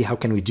 We're gonna see how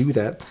can we do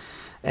that,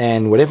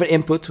 and whatever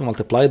input,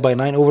 multiply it by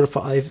 9 over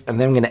 5, and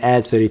then we're gonna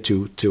add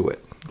 32 to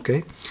it,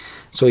 okay?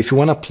 So if you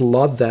wanna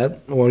plot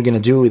that, what we're gonna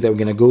do is that we're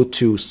gonna go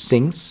to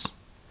Sinks,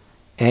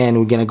 and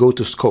we're gonna go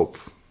to Scope,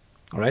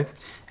 all right?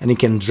 And you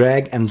can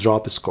drag and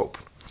drop a scope.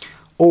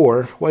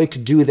 Or what you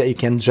could do is that you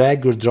can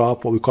drag or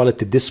drop what we call it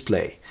the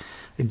display.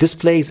 The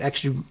display is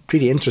actually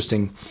pretty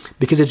interesting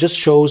because it just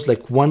shows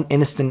like one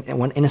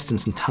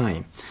instance in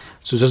time.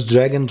 So just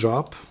drag and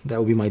drop, that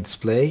will be my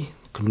display,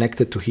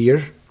 connect it to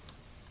here,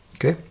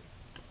 okay?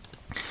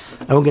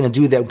 And we're gonna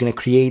do that, we're gonna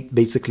create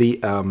basically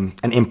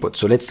an input.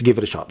 So let's give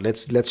it a shot,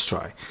 let's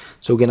try.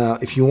 So we're gonna,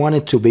 if you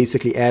wanted to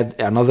basically add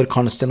another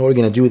constant, what we're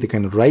gonna do is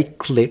kind of right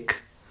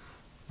click.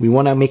 We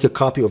wanna make a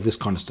copy of this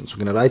constant. So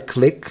we're gonna right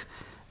click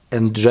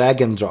and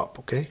drag and drop,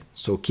 okay?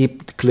 So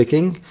keep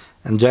clicking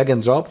and drag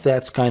and drop.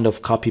 That's kind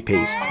of copy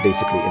paste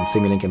basically in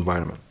Simulink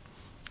environment,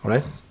 all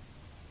right?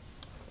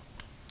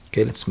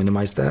 Okay, let's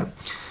minimize that.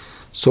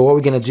 So what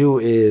we're gonna do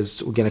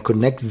is we're gonna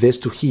connect this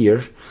to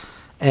here,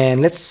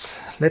 and let's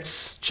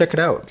check it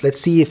out.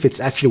 Let's see if it's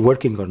actually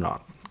working or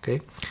not,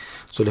 okay?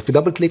 So if we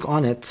double click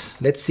on it,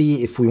 let's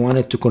see if we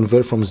wanted to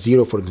convert from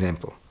 0, for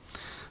example.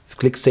 If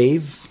click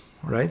save,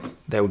 all right?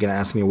 That we're gonna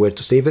ask me where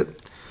to save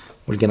it.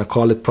 We're gonna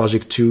call it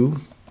Project 2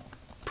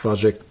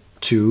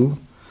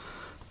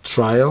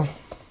 trial,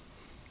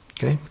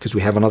 okay? Because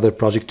we have another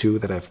Project 2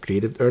 that I've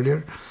created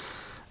earlier.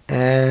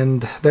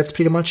 And that's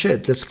pretty much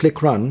it. Let's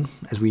click run,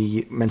 as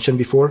we mentioned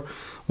before.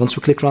 Once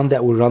we click run,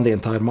 that will run the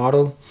entire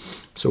model.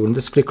 So we'll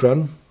just click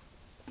run.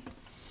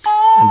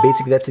 And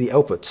basically that's the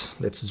output.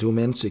 Let's zoom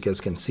in so you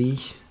guys can see.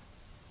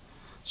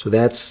 So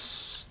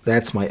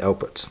that's my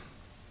output.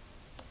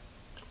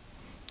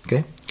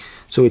 Okay.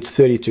 So it's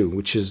 32,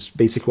 which is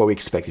basically what we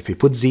expect. If we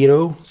put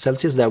 0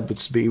 Celsius, that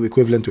would be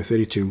equivalent to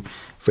 32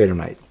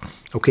 Fahrenheit.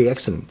 Okay,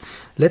 excellent.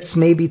 Let's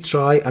maybe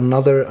try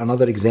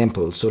another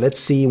example. So let's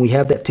see, we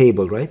have that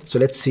table, right? So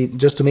let's see,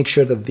 just to make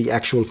sure that the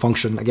actual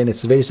function, again,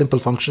 it's a very simple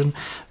function,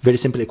 very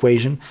simple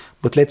equation,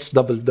 but let's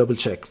double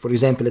check. For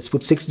example, let's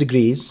put 6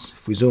 degrees.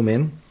 If we zoom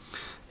in,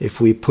 if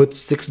we put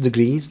 6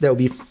 degrees, that would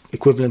be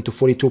equivalent to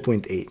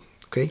 42.8.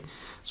 Okay,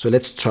 so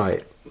let's try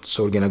it.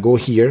 So we're gonna go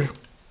here.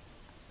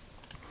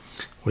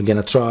 We're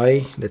gonna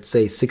try, let's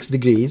say 6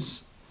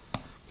 degrees,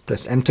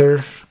 press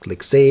enter,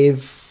 click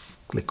save,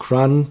 click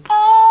run,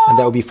 and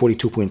that will be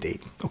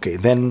 42.8. Okay,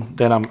 then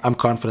I'm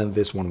confident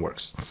this one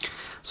works.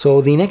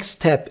 So the next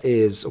step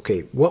is,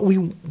 okay, what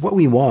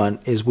we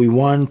want is we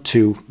want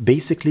to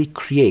basically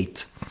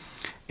create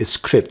a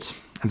script,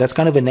 and that's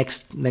kind of a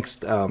next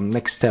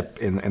step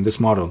in this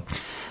model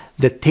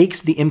that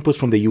takes the input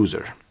from the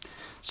user.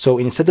 So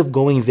instead of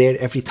going there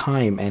every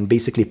time and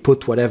basically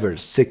put whatever,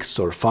 6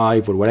 or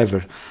 5 or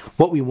whatever,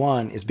 what we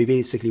want is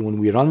basically when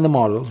we run the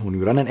model, when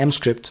we run an M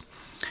script,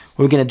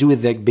 what we're going to do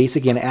is that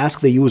basically going to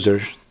ask the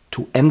user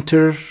to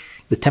enter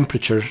the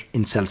temperature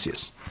in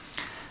Celsius.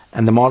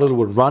 And the model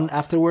will run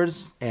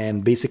afterwards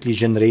and basically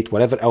generate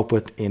whatever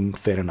output in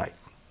Fahrenheit.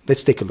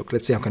 Let's take a look.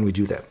 Let's see how can we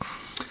do that.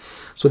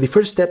 So the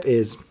first step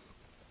is,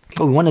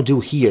 what we want to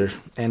do here,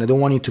 and I don't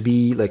want you to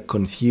be like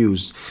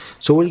confused.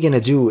 So what you're going to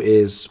do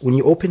is when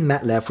you open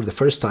MATLAB for the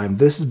first time,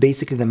 this is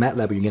basically the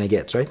MATLAB you're going to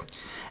get, right?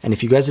 And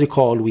if you guys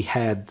recall, we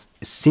had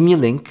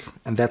Simulink,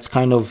 and that's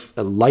kind of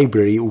a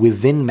library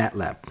within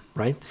MATLAB,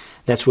 right?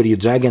 That's where you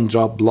drag and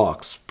drop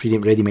blocks, pretty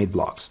ready-made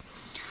blocks.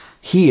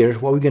 Here,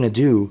 what we're going to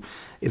do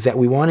is that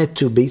we wanted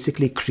to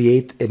basically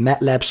create a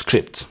MATLAB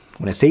script.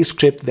 When I say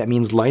script, that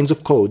means lines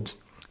of code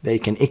that you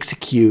can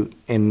execute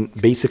in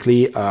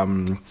basically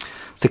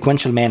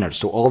sequential manner.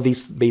 So all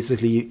these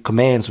basically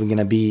commands are going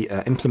to be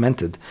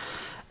implemented.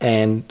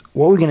 And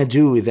what we're going to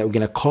do is that we're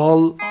going to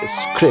call a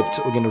script.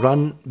 We're going to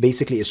run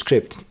basically a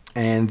script.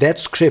 And that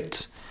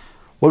script,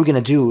 what we're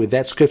going to do with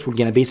that script, we're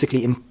going to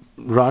basically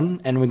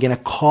run and we're going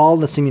to call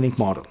the Simulink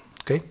model.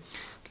 Okay,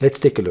 let's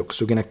take a look.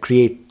 So we're going to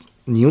create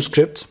new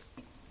script.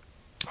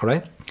 All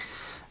right.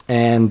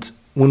 And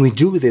when we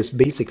do this,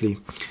 basically,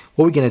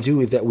 what we're going to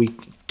do is that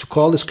to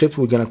call the script,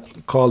 we're going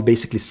to call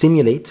basically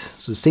simulate.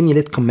 So the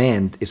simulate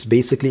command is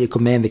basically a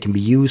command that can be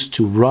used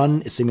to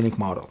run a Simulink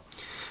model.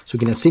 So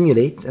we're going to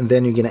simulate, and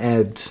then you're going to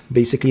add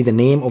basically the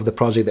name of the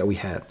project that we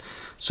had.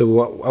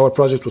 So our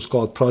project was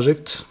called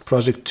Project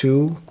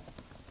 2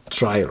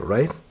 Trial,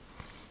 right?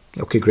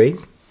 Okay, great.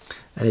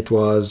 And it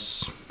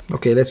was,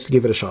 okay, let's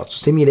give it a shot. So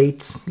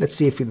simulate, let's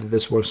see if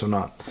this works or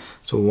not.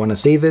 So we want to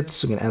save it.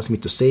 So it's going to ask me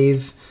to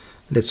save.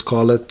 Let's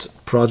call it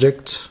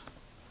Project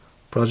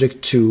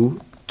 2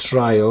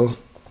 Trial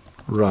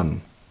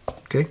Run.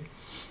 Okay.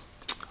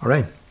 All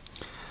right.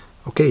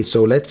 Okay,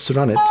 so let's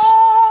run it.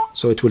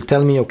 So it will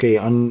tell me, okay,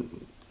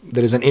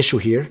 there is an issue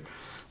here.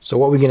 So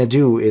what we're going to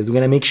do is we're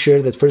going to make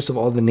sure that first of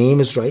all the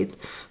name is right.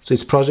 So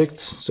it's project,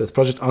 so it's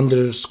project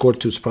underscore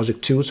 2, so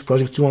project 2, so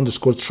project 2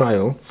 underscore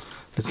trial.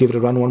 Let's give it a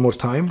run one more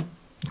time.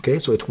 Okay,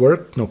 so it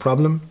worked, no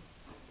problem.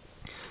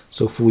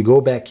 So if we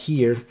go back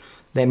here,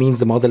 that means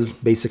the model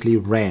basically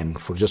ran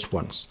for just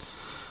once.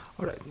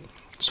 All right.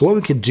 So what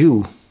we could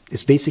do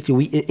is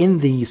basically in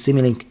the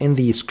Simulink, in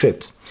the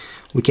script,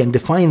 we can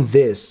define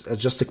this as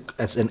just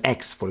as an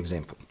X, for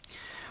example,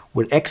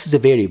 where X is a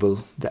variable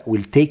that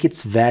will take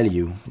its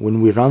value when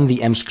we run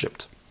the M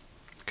script.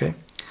 Okay.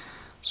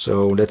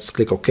 So let's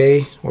click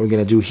OK. What we're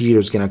going to do here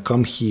is going to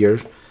come here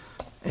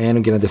and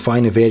we're going to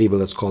define a variable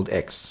that's called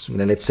X. And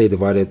then let's say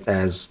divide it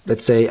as,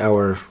 let's say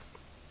our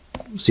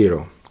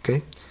 0.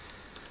 Okay.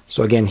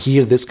 So again,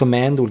 here, this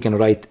command, we're going to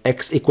write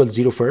X equals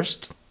 0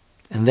 first,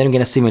 and then we're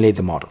going to simulate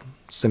the model.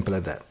 Simple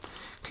as that.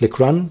 Click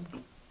run.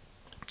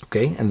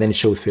 Okay. And then it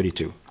shows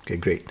 32. Okay,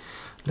 great.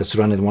 Let's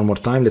run it one more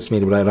time. Let's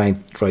maybe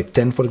write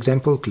 10, for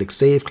example. Click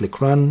save, click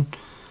run,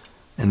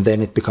 and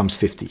then it becomes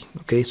 50.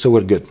 Okay, so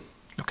we're good.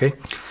 Okay.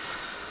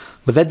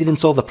 But that didn't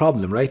solve the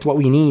problem, right? What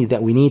we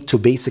need to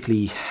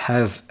basically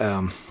have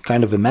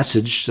kind of a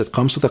message that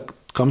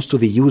comes to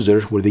the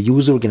user, where the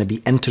user is going to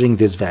be entering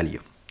this value.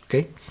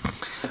 Okay.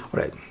 All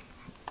right.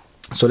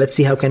 So let's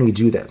see how can we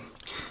do that.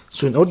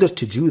 So in order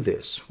to do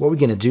this, what we're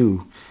going to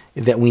do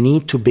is that we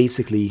need to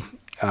basically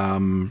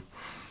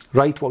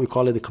write what we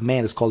call it, the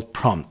command is called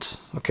prompt.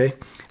 Okay.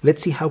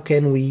 Let's see how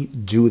can we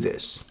do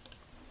this.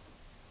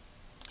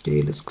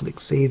 Okay. Let's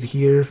click save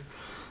here.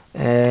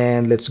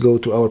 And let's go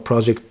to our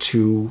project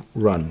to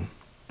run.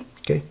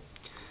 Okay.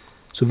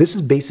 So this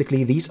is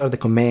basically, these are the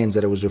commands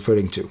that I was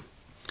referring to.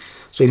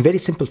 So in very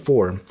simple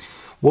form,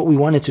 what we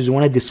wanted to do, we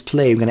want to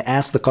display, we're going to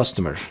ask the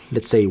customer,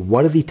 let's say,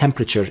 what is the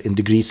temperature in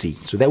degrees C?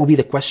 So that will be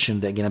the question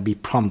that's going to be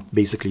prompt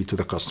basically to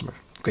the customer.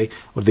 okay,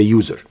 or the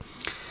user.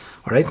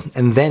 All right,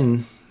 and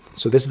then,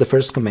 so this is the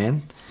first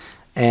command,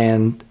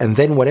 and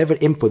then whatever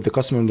input the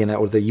customer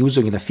or the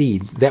user gonna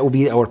feed, that will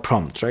be our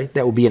prompt, right?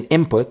 That will be an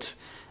input,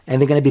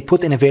 and they're gonna be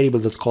put in a variable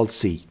that's called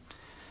C,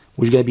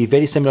 which is gonna be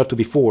very similar to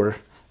before.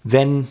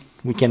 Then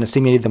we can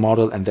simulate the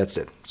model, and that's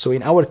it. So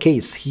in our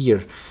case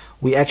here,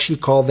 we actually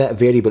call that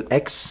variable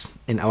X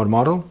in our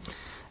model.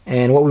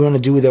 And what we want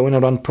to do is that we're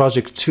going to run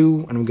project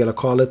 2, and we're going to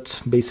call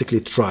it basically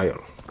trial,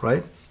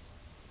 right?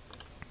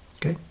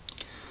 Okay.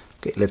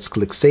 Okay, let's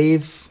click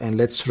save, and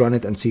let's run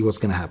it and see what's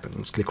going to happen.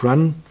 Let's click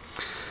run.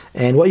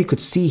 And what you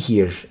could see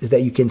here is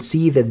that you can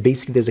see that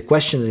basically there's a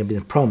question in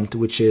the prompt,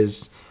 which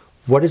is,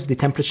 what is the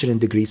temperature in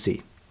degree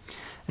C?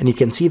 And you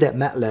can see that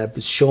MATLAB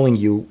is showing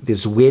you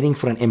this waiting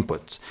for an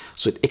input.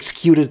 So it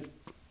executed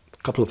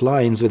a couple of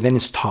lines, but then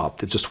it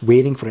stopped. It's just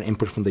waiting for an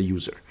input from the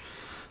user.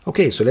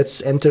 Okay, so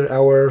let's enter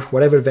our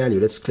whatever value.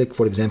 Let's click,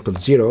 for example,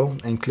 0,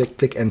 and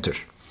click enter.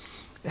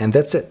 And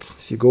that's it.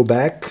 If you go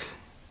back,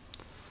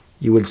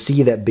 you will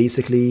see that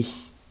basically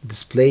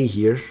display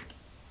here,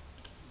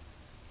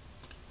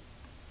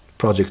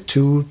 project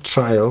 2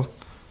 trial,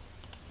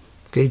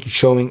 okay,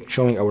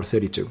 showing our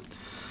 32.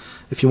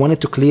 If you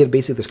wanted to clear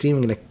basically the screen,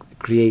 we're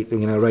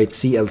going to write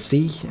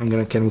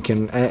CLC. We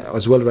can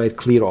as well write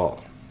clear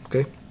all,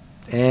 okay,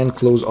 and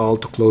close all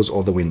to close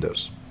all the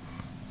windows.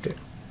 Okay,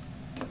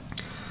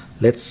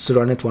 let's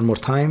run it one more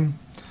time.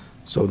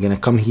 So we're going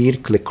to come here,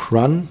 click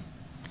run,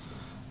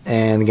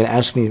 and going to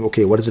ask me,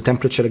 okay, what is the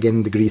temperature again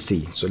in degree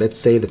C? So let's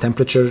say the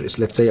temperature is,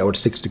 let's say, our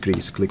 6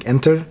 degrees. Click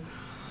enter,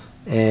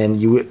 and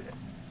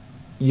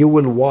you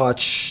will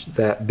watch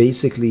that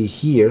basically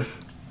here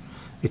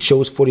it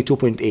shows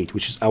 42.8,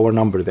 which is our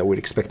number that we're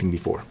expecting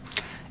before.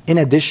 In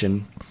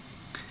addition,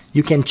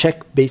 you can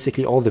check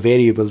basically all the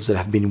variables that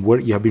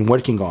you have been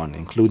working on,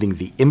 including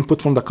the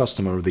input from the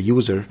customer or the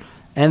user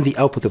and the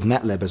output of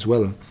MATLAB as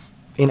well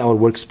in our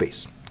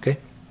workspace. Okay,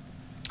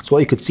 so what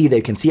you could see that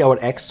you can see our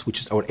X, which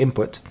is our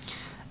input,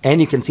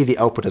 and you can see the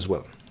output as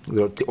well,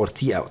 or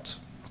T out.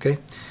 Okay,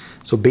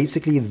 so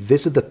basically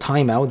this is the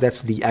timeout.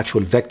 That's the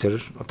actual vector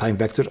or time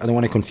vector. I don't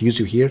want to confuse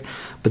you here,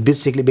 but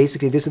basically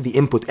this is the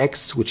input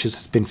X, which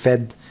has been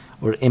fed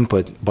or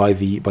input by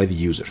the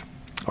user.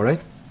 All right.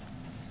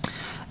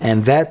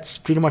 And that's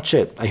pretty much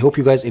it. I hope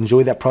you guys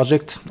enjoy that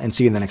project, and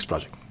see you in the next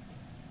project.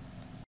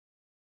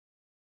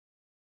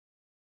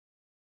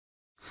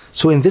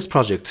 So in this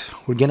project,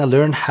 we're going to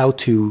learn how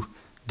to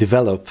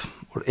develop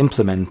or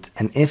implement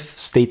an if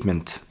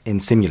statement in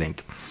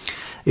Simulink.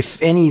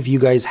 If any of you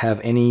guys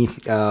have any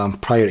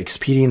prior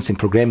experience in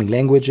programming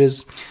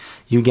languages,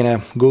 you're going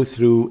to go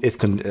through you're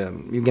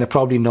going to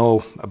probably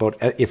know about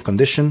if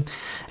condition.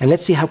 And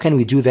let's see how can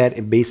we do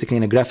that basically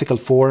in a graphical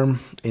form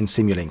in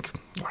Simulink.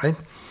 All right.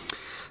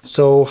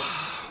 So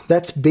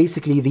that's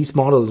basically these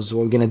models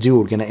what we're going to do,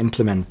 we're going to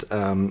implement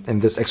in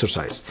this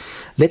exercise.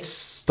 Let's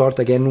start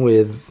again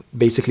with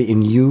basically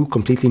a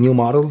completely new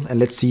model, and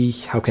let's see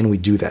how can we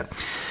do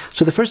that.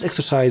 So the first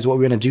exercise, what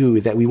we're going to do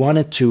is that we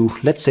wanted to,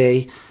 let's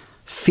say,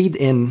 feed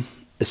in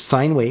a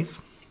sine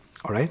wave,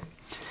 all right?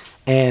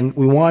 And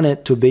we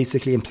wanted to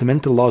basically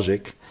implement a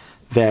logic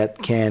that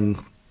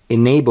can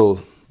enable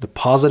the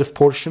positive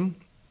portion.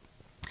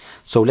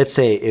 So let's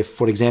say if,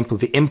 for example,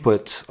 the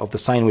input of the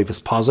sine wave is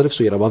positive,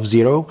 so you're above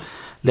 0,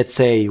 let's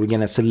say we're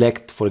going to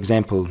select, for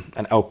example,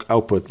 an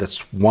output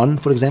that's 1,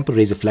 for example,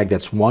 raise a flag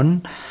that's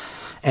 1.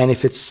 And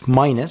if it's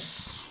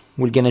minus,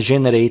 we're going to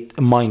generate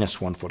a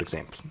 -1, for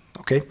example.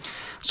 Okay,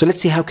 so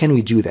let's see how can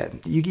we do that.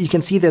 You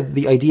can see that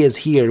the idea is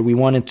here, we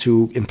wanted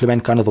to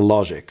implement kind of a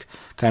logic,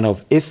 kind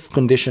of if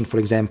condition, for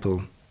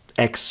example,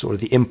 X or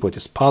the input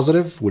is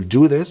positive, we'll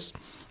do this.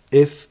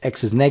 If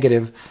X is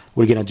negative,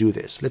 we're going to do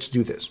this. Let's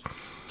do this.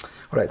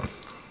 All right,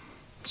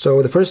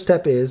 so the first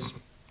step is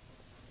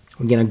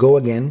we're going to go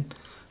again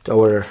to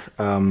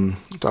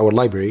our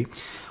library.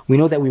 We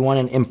know that we want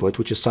an input,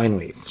 which is sine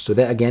wave. So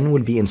that again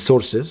will be in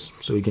sources.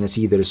 So we're going to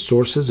see there is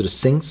sources, there is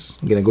sinks.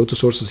 I'm going to go to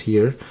sources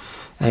here.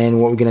 And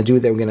what we're going to do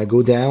is that we're going to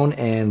go down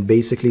and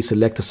basically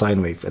select a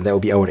sine wave, and that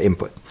will be our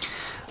input.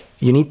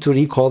 You need to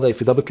recall that if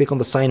you double click on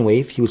the sine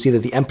wave, you will see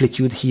that the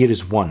amplitude here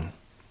is 1.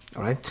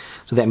 All right,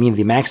 so that means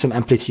the maximum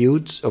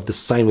amplitude of the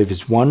sine wave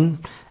is 1,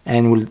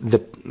 and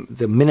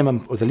the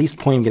minimum or the least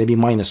point is going to be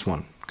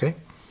 -1. Okay,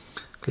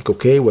 click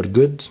OK, we're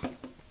good.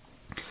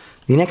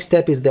 The next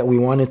step is that we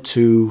wanted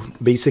to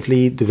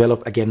basically develop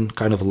again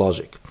kind of a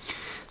logic.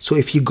 So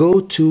if you go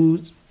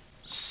to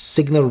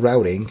signal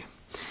routing,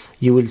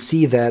 you will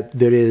see that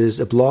there is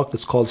a block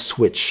that's called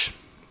switch.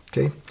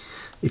 Okay,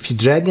 if you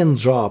drag and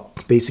drop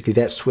basically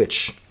that switch,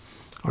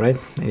 all right,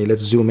 and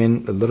let's zoom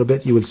in a little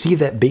bit, you will see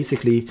that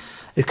basically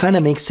it kind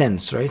of makes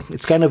sense, right?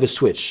 It's kind of a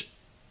switch.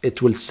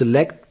 It will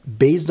select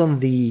based on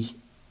the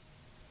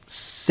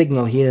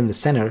signal here in the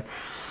center.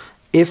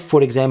 If,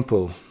 for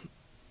example,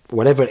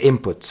 whatever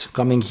input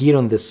coming here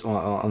on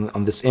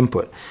this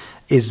input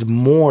is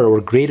more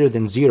or greater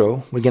than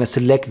 0, we're going to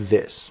select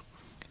this.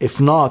 If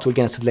not, we're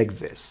going to select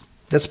this.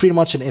 That's pretty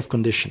much an if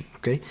condition,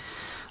 okay?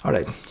 All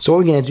right, so what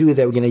we're going to do is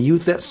that we're going to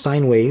use that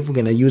sine wave. We're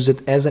going to use it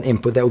as an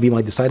input. That will be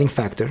my deciding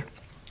factor,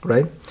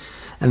 right?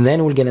 And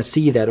then we're gonna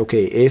see that,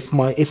 okay, if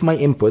my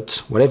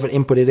input, whatever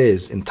input it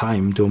is in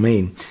time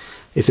domain,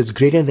 if it's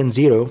greater than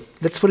 0,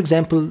 let's, for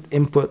example,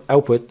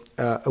 output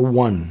a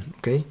 1,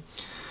 okay?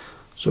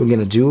 So we're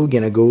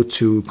gonna go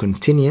to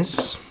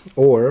continuous,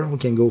 or we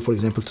can go, for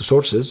example, to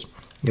sources.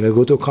 We're gonna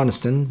go to a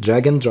constant,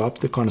 drag and drop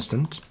the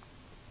constant,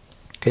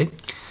 okay?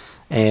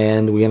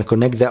 And we're gonna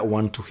connect that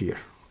one to here,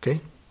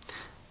 okay?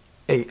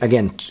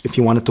 Again, if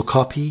you wanted to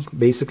copy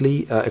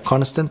basically a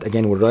constant,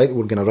 again,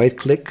 we're gonna right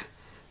click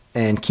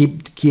and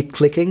keep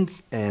clicking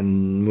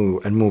and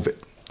move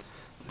it.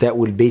 That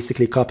will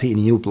basically copy a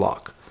new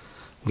block.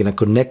 We're gonna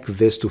connect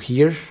this to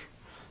here,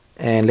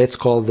 and let's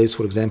call this,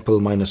 for example,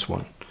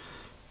 -1.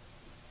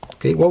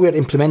 Okay, what we're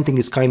implementing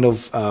is kind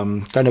of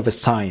a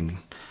sign,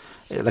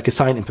 like a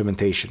sign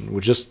implementation.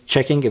 We're just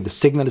checking if the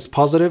signal is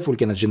positive, we're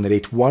gonna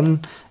generate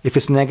 1. If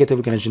it's negative,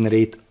 we're gonna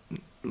generate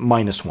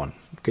 -1.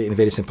 Okay, in a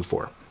very simple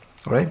form.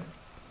 All right.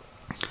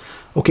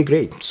 Okay,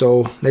 great.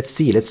 So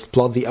let's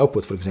plot the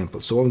output, for example.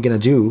 So what we're gonna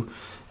do,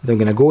 then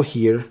we're gonna go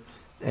here,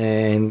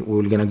 and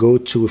we're gonna go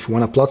to, if we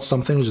wanna plot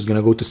something, we're just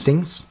gonna go to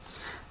scenes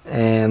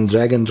and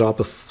drag and drop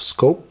a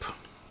scope.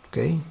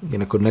 Okay, I'm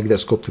gonna connect that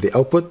scope to the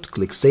output,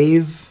 click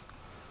save,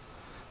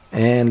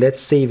 and let's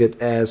save it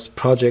as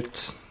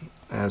project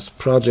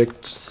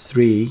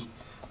 3.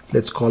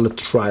 Let's call it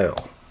trial.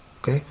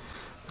 Okay,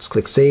 let's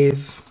click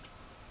save.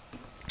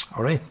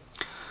 All right,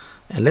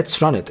 and let's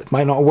run it. It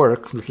might not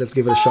work, but let's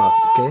give it a shot.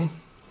 Okay,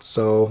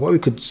 so what we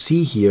could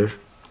see here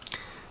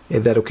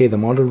is that, okay, the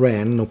model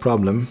ran, no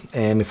problem,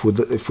 and if we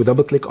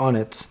double click on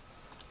it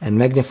and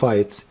magnify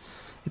it,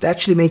 it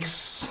actually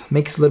makes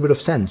a little bit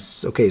of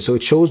sense. Okay, so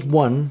it shows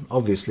 1,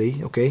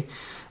 obviously, okay,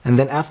 and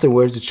then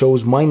afterwards it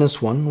shows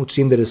 -1, which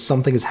seems that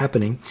something is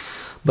happening.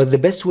 But the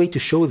best way to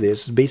show this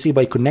is basically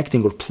by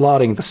connecting or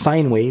plotting the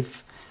sine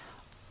wave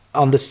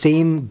on the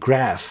same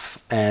graph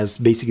as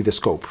basically the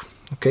scope.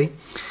 Okay,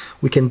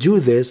 we can do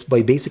this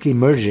by basically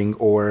merging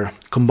or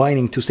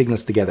combining two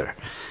signals together.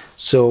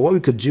 So what we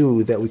could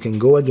do, that we can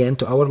go again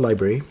to our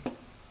library.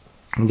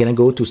 I'm gonna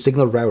go to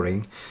signal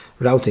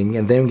routing,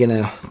 and then I'm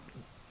gonna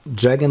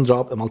drag and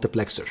drop a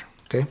multiplexer.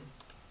 Okay,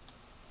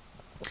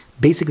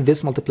 basically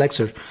this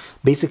multiplexer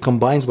basically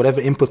combines whatever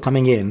input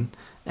coming in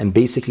and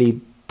basically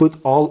put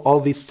all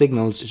these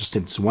signals just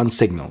into one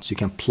signal, so you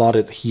can plot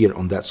it here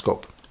on that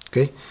scope.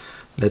 Okay,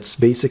 let's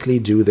basically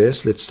do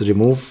this. Let's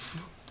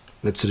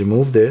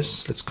remove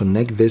this. Let's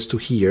connect this to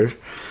here.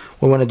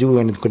 What we want to do,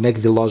 we're going to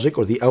connect the logic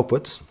or the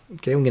output.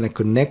 Okay, we're going to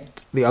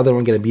connect the other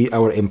one, going to be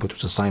our input,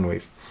 which is a sine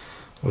wave.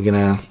 We're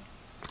going to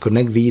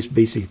connect these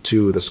basically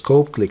to the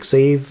scope, click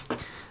save,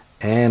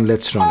 and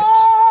let's run it.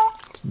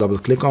 Let's double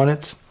click on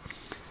it,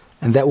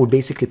 and that will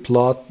basically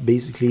plot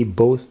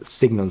both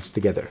signals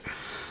together.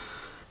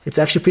 It's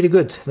actually pretty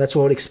good. That's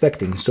what we're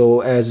expecting.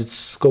 So as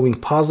it's going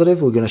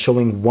positive, we're going to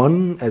showing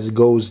 1. As it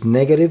goes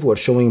negative, we're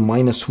showing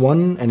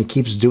 -1, and it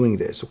keeps doing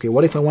this. Okay,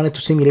 what if I wanted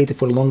to simulate it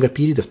for a longer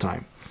period of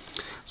time?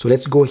 So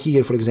let's go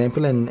here, for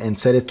example, and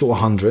set it to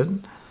 100.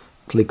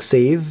 Click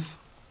save,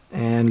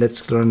 and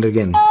let's run it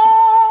again.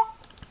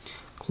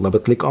 Double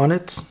click on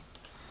it,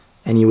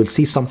 and you will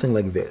see something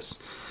like this.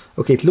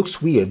 Okay, it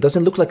looks weird.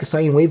 Doesn't look like a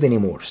sine wave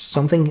anymore.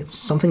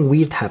 Something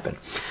weird happened.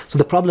 So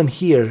the problem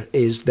here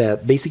is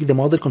that basically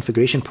the model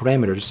configuration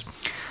parameters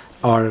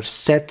are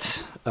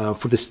set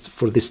for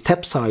this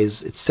step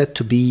size. It's set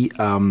to be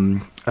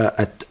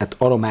at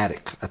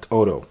automatic, at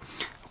auto.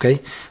 Okay,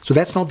 so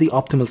that's not the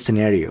optimal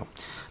scenario.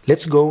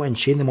 Let's go and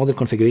change the model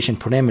configuration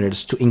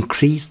parameters to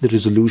increase the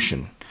resolution,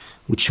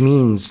 which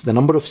means the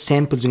number of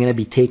samples you're going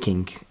to be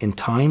taking in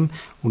time,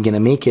 we're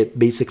going to make it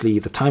basically,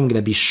 the time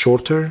going to be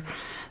shorter.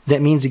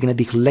 That means you're going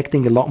to be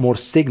collecting a lot more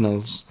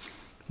signals.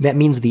 That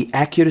means the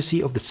accuracy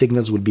of the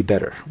signals will be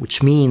better,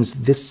 which means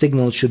this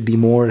signal should be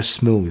more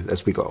smooth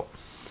as we go.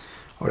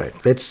 All right,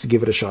 let's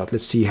give it a shot.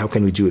 Let's see how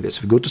can we do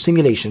this. We go to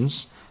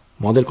simulations,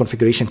 model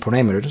configuration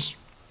parameters,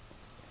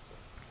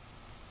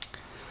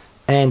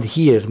 and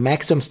here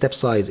maximum step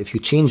size, if you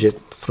change it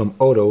from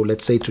auto,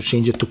 let's say to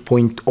change it to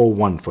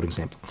 0.01, for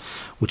example,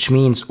 which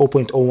means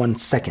 0.01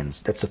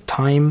 seconds. That's a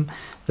time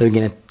that we're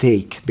going to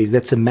take.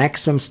 That's a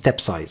maximum step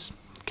size.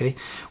 Okay,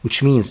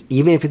 which means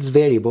even if it's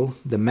variable,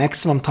 the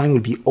maximum time will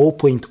be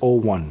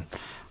 0.01,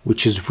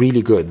 which is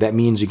really good. That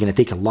means you're going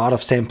to take a lot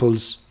of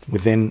samples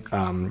within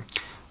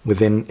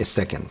a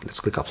second. Let's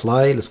click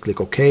apply. Let's click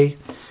OK.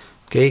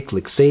 Okay,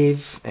 click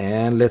save,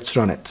 and let's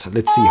run it.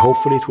 Let's see.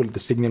 Hopefully, the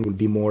signal will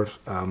be more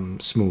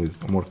smooth,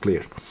 more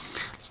clear.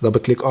 Let's double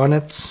click on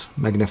it,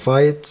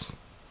 magnify it.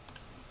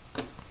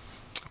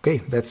 Okay,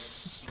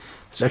 that's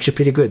actually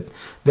pretty good.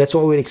 That's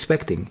what we're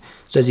expecting.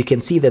 So as you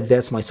can see,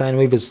 that's my sine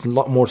wave is a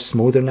lot more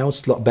smoother now.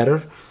 It's a lot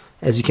better.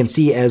 As you can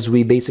see, as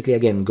we basically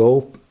again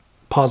go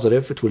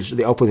positive,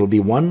 the output will be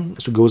 1.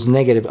 So it goes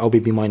negative, output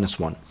will be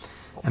 -1,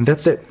 and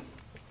that's it.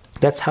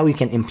 That's how you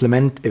can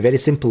implement a very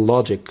simple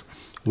logic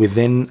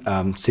within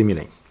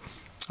Simulink.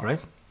 All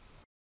right.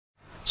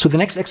 So the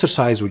next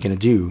exercise we're going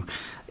to do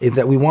is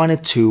that we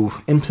wanted to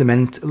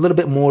implement a little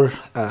bit more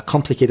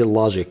complicated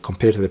logic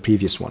compared to the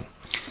previous one.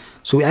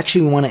 So we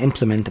actually want to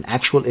implement an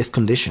actual if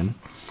condition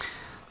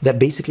that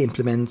basically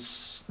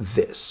implements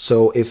this.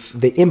 So if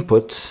the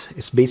input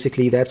is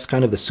basically, that's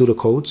kind of the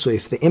pseudocode. So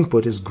if the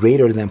input is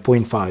greater than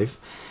 0.5,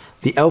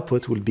 the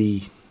output will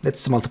be,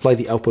 let's multiply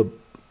the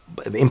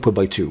input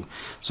by 2.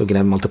 So I'm going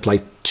to multiply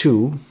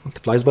 2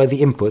 multiplies by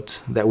the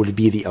input, that will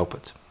be the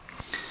output.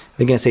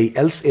 We're going to say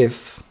else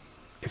if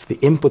the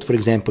input, for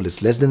example,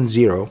 is less than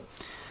 0,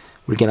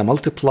 we're going to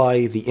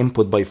multiply the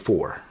input by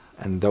 4,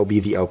 and that will be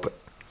the output.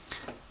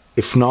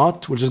 If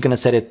not, we're just going to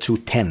set it to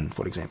 10,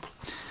 for example.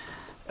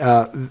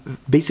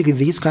 Basically,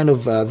 this kind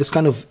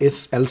of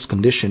if-else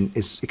condition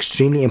is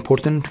extremely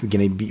important.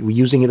 We're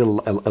using it a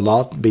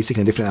lot,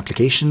 basically in different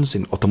applications,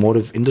 in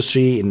automotive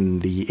industry, in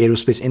the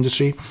aerospace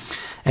industry,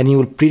 and you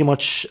will pretty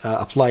much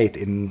apply it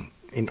in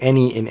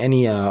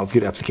any of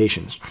your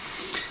applications.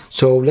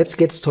 So let's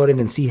get started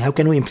and see how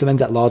can we implement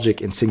that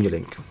logic in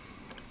Simulink.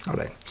 All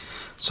right.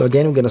 So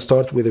again, we're going to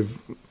start with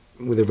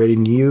a very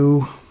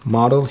new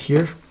model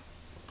here.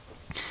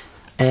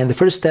 And the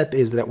first step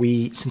is that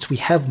since we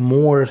have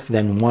more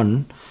than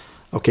one,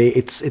 okay,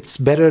 it's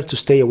better to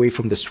stay away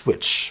from the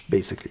switch,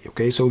 basically,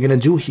 okay? So we're going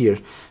to do here,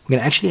 we're going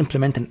to actually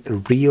implement a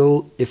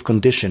real if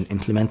condition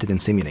implemented in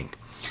Simulink.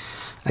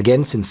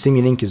 Again, since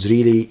Simulink is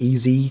really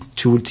easy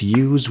tool to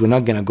use, we're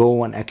not going to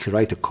go and actually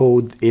write a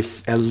code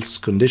if-else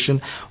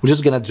condition. We're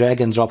just going to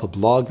drag and drop a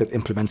block that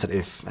implements an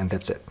if, and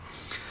that's it.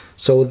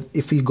 So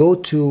if we go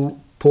to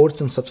ports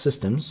and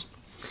subsystems,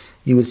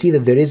 you will see that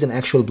there is an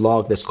actual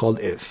block that's called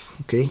if,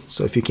 okay?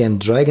 So if you can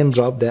drag and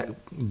drop that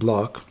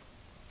block,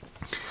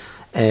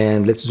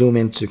 and let's zoom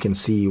in so you can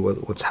see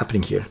what's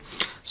happening here.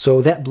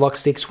 So that block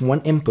takes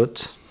one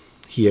input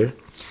here,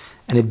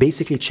 and it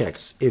basically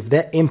checks if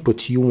that input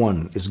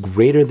U1 is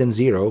greater than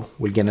 0,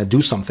 we're gonna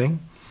do something.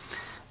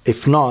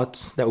 If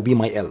not, that will be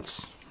my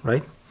else,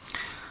 right?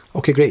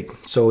 Okay, great.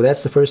 So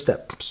that's the first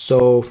step.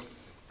 So,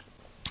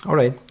 all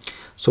right.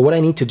 So what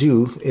I need to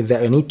do is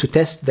that I need to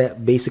test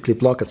that basically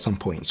block at some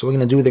point. So what we're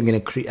going to do, they're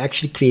going to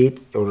actually create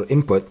or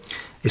input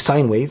a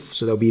sine wave.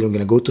 So that'll be, I'm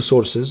going to go to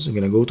sources, I'm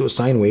going to go to a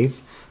sine wave,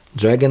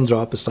 drag and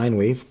drop a sine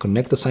wave,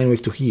 connect the sine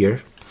wave to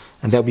here,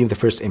 and that'll be the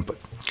first input.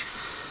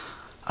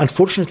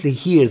 Unfortunately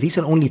here, these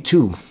are only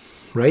two,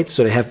 right?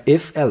 So they have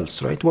if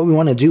else, right? What we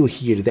want to do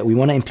here is that we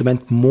want to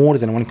implement more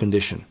than one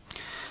condition.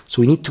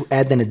 So we need to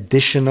add an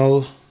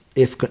additional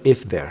if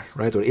there,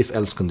 right? Or if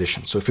else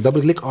condition. So if you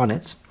double click on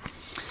it,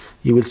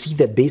 you will see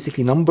that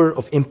basically number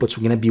of inputs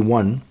are going to be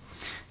 1.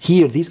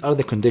 Here, these are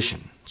the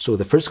condition. So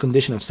the first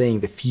condition of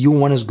saying if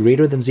U1 is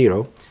greater than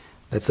 0,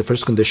 that's the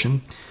first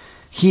condition.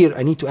 Here,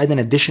 I need to add an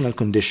additional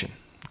condition,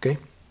 okay?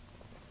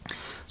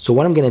 So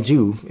what I'm going to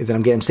do is that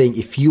I'm saying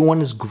if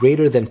U1 is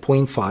greater than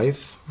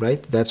 0.5,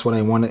 right? That's what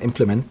I want to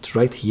implement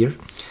right here.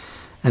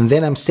 And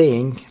then I'm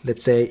saying,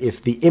 let's say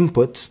if the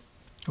input,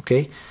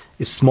 okay,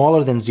 is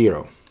smaller than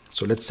 0.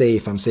 So let's say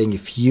if I'm saying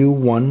if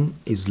U1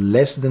 is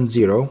less than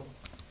 0,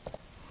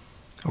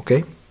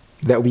 okay,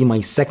 that will be my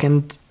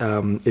second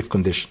if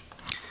condition.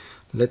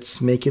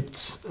 Let's make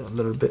it a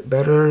little bit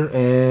better,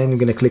 and I'm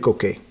going to click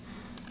OK.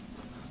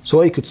 So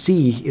what you could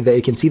see is that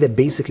you can see that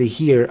basically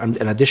here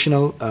an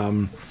additional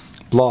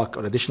block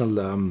or additional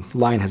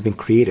line has been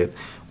created,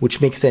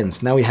 which makes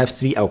sense. Now we have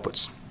 3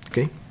 outputs,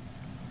 okay?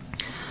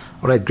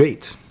 All right,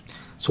 great.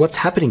 So what's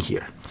happening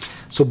here?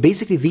 So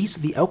basically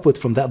the output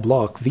from that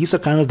block, these are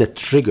kind of the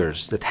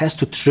triggers that has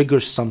to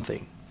trigger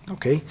something,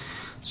 okay?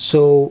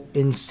 So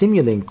in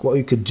Simulink, what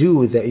you could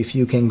do is that if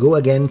you can go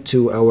again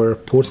to our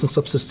ports and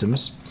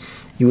subsystems,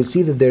 you will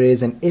see that there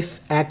is an if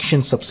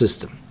action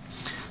subsystem.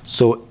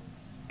 So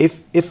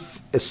if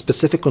a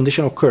specific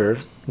condition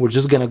occurs, we're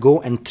just going to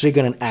go and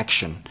trigger an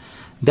action.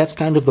 That's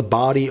kind of the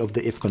body of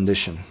the if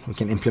condition. We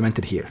can implement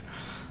it here.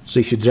 So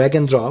if you drag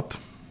and drop,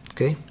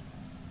 okay,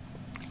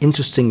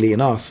 interestingly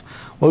enough,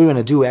 what we want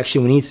to do,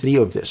 actually we need 3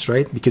 of this,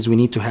 right? Because we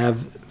need to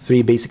have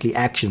 3 basically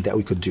actions that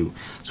we could do.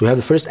 So we have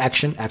the first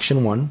action,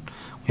 action 1.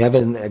 We have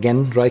it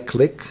again, right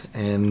click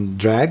and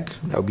drag,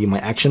 that would be my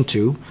action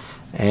 2.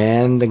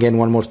 And again,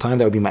 one more time,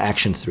 that would be my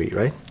action 3,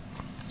 right?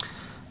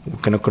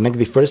 We're going to connect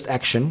the first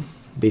action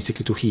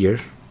basically to here,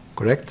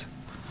 correct?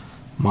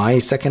 My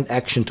second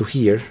action to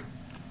here,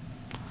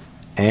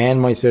 and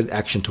my third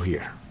action to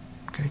here,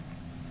 okay?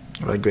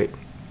 All right, great.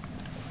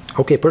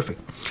 Okay,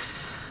 perfect.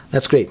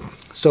 That's great.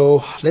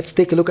 So let's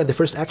take a look at the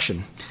first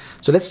action.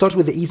 So let's start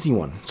with the easy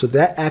one. So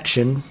that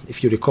action,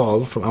 if you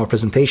recall from our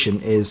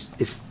presentation, is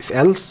if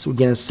else, we're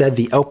going to set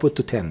the output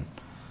to 10.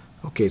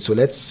 Okay, so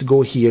let's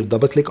go here,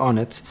 double click on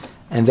it,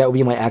 and that will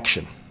be my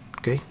action,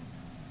 okay?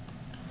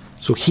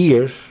 So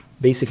here,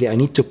 basically, I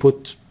need to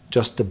put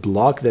just a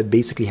block that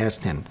basically has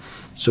 10.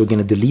 So we're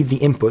going to delete the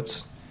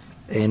input,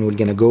 and we're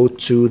going to go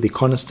to the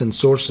constant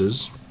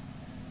sources,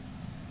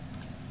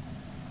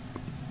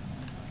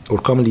 or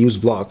commonly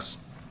used blocks,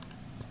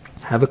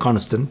 have a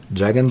constant,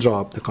 drag and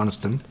drop the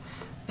constant,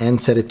 and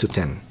set it to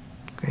 10,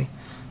 okay?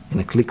 I'm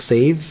going to click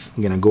save,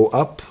 I'm going to go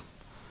up.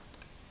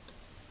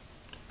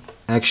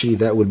 Actually,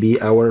 that would be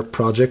our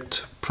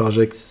project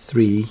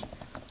 3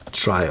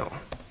 trial.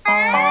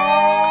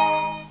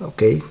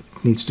 Okay,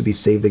 it needs to be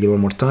saved again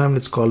one more time.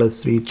 Let's call it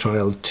 3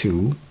 trial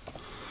 2.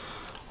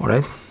 All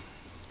right,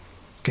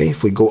 Okay,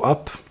 if we go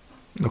up,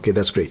 okay,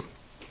 that's great.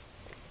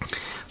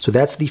 So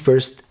that's the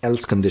first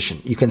else condition.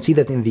 You can see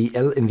that in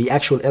the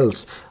actual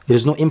else,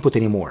 there's no input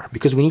anymore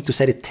because we need to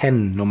set it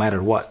 10 no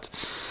matter what.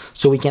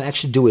 So we can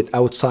actually do it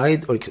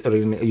outside or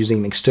using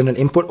an external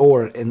input,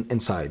 or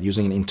inside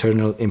using an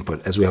internal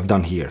input, as we have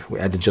done here. We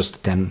added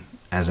just 10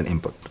 as an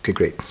input. Okay,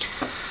 great.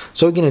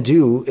 So what we're going to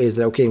do is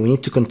that, okay, we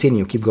need to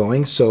continue, keep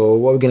going. So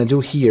what we're going to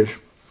do here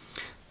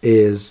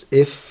is,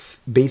 if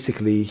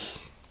basically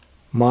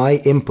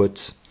my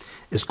input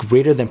is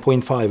greater than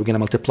 0.5, we're going to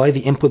multiply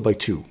the input by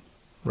 2,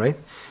 right?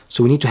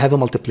 So we need to have a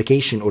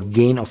multiplication or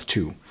gain of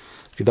 2.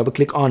 If you double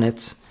click on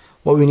it,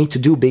 what we need to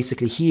do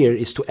basically here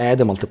is to add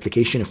a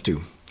multiplication of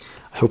 2.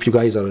 I hope you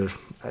guys are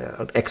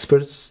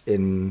experts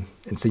in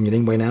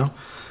Simulink by now.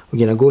 We're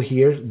going to go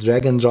here,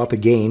 drag and drop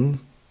again,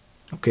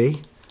 okay,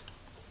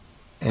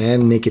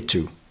 and make it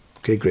 2.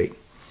 Okay, great.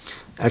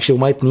 Actually,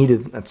 we might need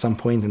it at some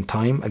point in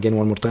time. Again,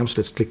 one more time. So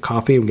let's click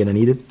copy. We're going to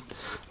need it.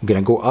 We're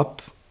going to go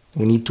up.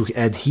 We need to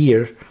add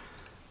here.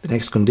 The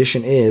next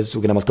condition is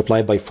we're going to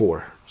multiply by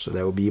 4. So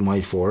that will be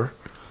my 4.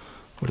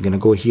 We're going to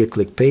go here,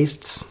 click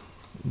paste,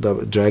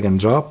 drag and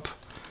drop,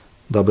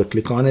 double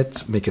click on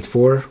it, make it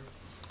 4.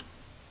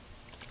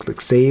 Click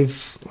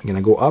save. We're going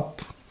to go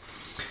up.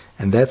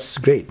 And that's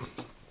great.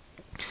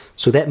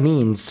 So that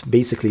means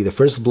basically the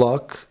first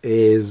block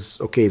is,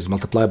 okay, is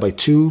multiplied by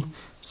 2.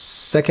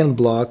 Second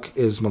block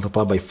is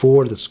multiplied by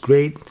 4. That's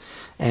great.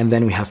 And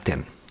then we have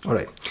 10. All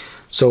right.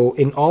 So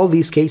in all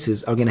these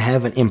cases, I'm going to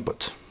have an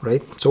input,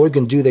 right? So what we're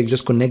going to do, they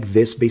just connect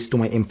this based to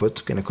my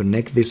input. Going to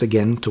connect this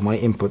again to my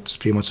input. It's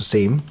pretty much the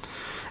same.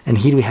 And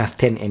here we have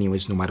 10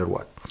 anyways, no matter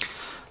what.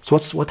 So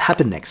what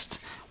happened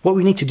next? What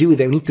we need to do is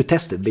that we need to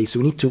test it. So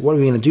what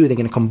we're going to do, they're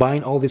going to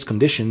combine all these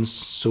conditions.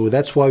 So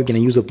that's why we're going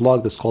to use a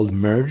block that's called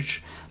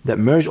merge, that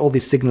merge all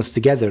these signals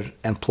together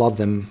and plot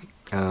them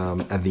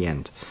at the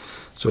end.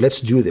 So let's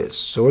do this.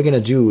 So what we're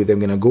going to do, they're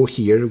going to go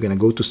here, we're going to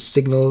go to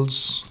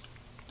signals,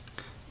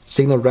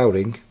 signal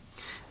routing,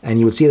 and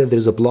you will see that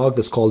there's a block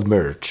that's called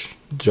merge.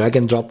 Drag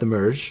and drop the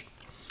merge.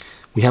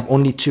 We have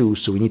only 2,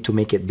 so we need to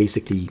make it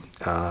basically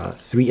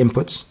 3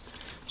 inputs.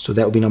 So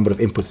that will be number of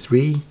input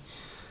 3.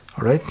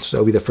 All right, so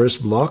that will be the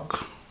first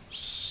block,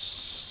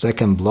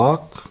 second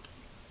block,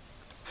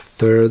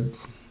 third,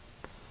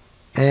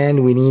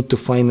 and we need to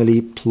finally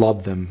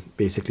plot them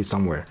basically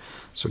somewhere.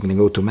 So we're going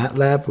to go to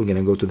Matlab, we're going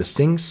to go to the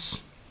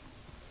sinks,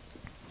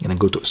 we're going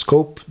to go to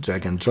scope,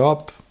 drag and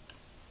drop,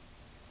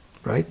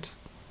 right?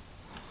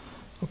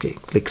 Okay,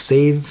 click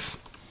save,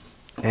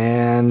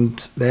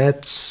 and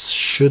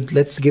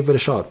let's give it a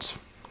shot.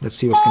 Let's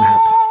see what's going to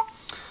happen.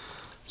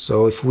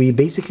 So if we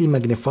basically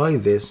magnify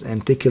this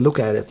and take a look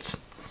at it,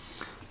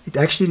 it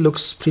actually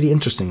looks pretty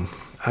interesting.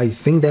 I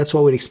think that's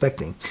what we're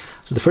expecting.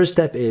 So the first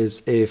step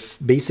is if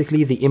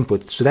basically the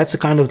input, so that's a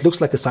kind of, it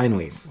looks like a sine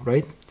wave,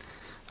 right?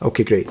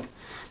 Okay, great.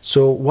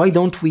 So why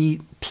don't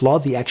we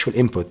plot the actual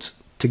input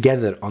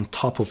together on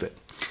top of it?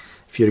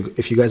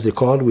 If you guys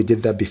recall, we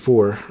did that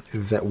before,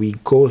 that we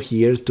go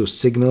here to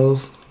signal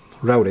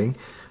routing.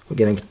 We're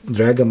going to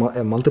drag a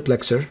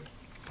multiplexer,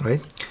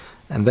 right?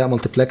 And that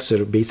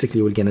multiplexer,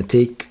 basically, we're going to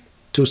take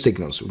 2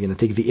 signals. We're going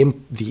to take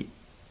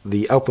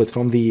the output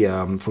from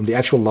the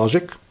actual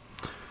logic,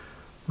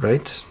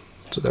 right?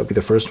 So that would be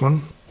the first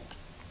one.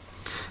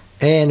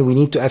 And we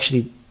need to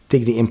actually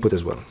take the input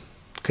as well,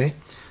 okay?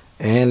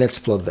 And let's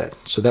plot that.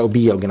 So that would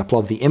be, I'm going to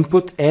plot the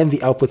input and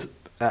the output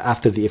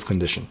after the if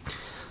condition,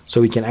 so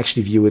we can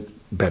actually view it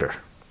better.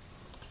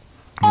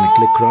 I'm going to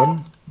click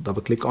run,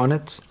 double click on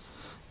it,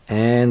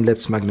 and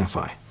let's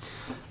magnify.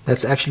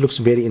 That actually looks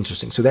very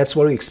interesting. So that's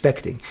what we're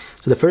expecting.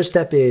 So the first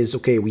step is,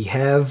 okay, we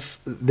have,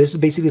 this is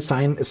basically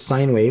a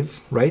sine wave,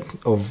 right,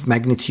 of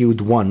magnitude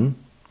 1.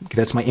 Okay,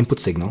 that's my input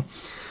signal.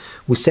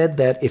 We said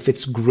that if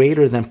it's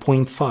greater than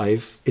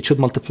 0.5, it should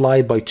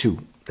multiply by 2.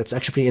 That's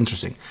actually pretty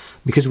interesting,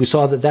 because we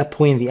saw that at that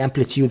point, the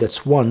amplitude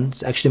that's 1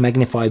 is actually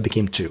magnified,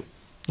 became 2.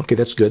 Okay,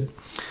 that's good.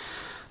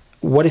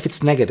 What if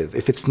it's negative?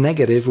 If it's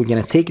negative, we're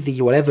going to take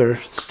the whatever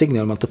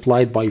signal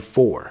multiplied by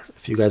 4,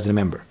 if you guys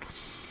remember.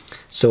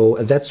 So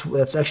that's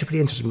actually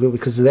pretty interesting,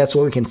 because that's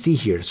what we can see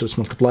here. So it's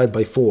multiplied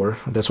by 4.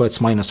 That's why it's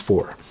minus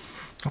 4.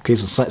 Okay,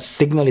 so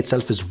signal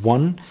itself is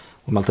 1.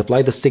 We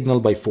multiply the signal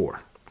by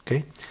 4.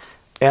 Okay.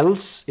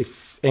 Else,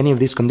 if any of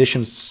these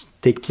conditions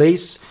take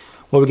place,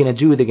 what we're going to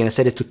do, they're going to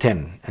set it to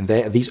 10. And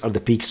these are the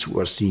peaks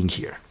we're seeing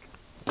here.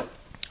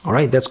 All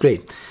right, that's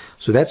great.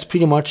 So that's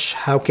pretty much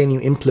how can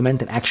you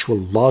implement an actual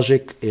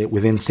logic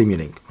within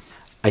Simulink.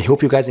 I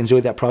hope you guys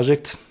enjoyed that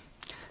project,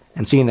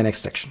 and see you in the next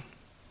section.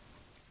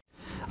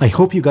 I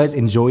hope you guys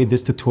enjoyed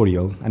this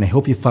tutorial, and I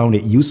hope you found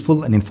it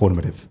useful and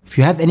informative. If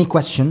you have any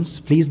questions,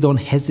 please don't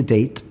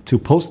hesitate to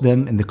post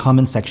them in the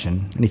comment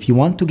section. And if you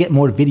want to get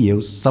more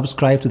videos,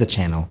 subscribe to the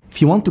channel.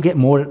 If you want to get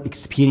more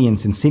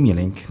experience in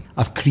Simulink,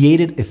 I've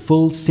created a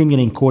full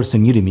Simulink course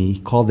on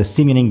Udemy called the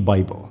Simulink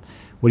Bible,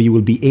 where you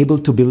will be able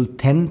to build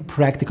 10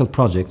 practical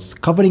projects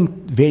covering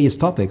various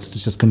topics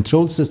such as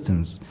control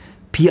systems,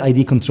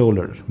 PID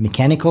controller,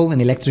 mechanical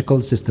and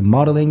electrical system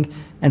modeling,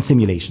 and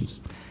simulations.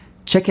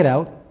 Check it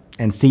out,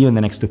 and see you in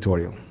the next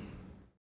tutorial.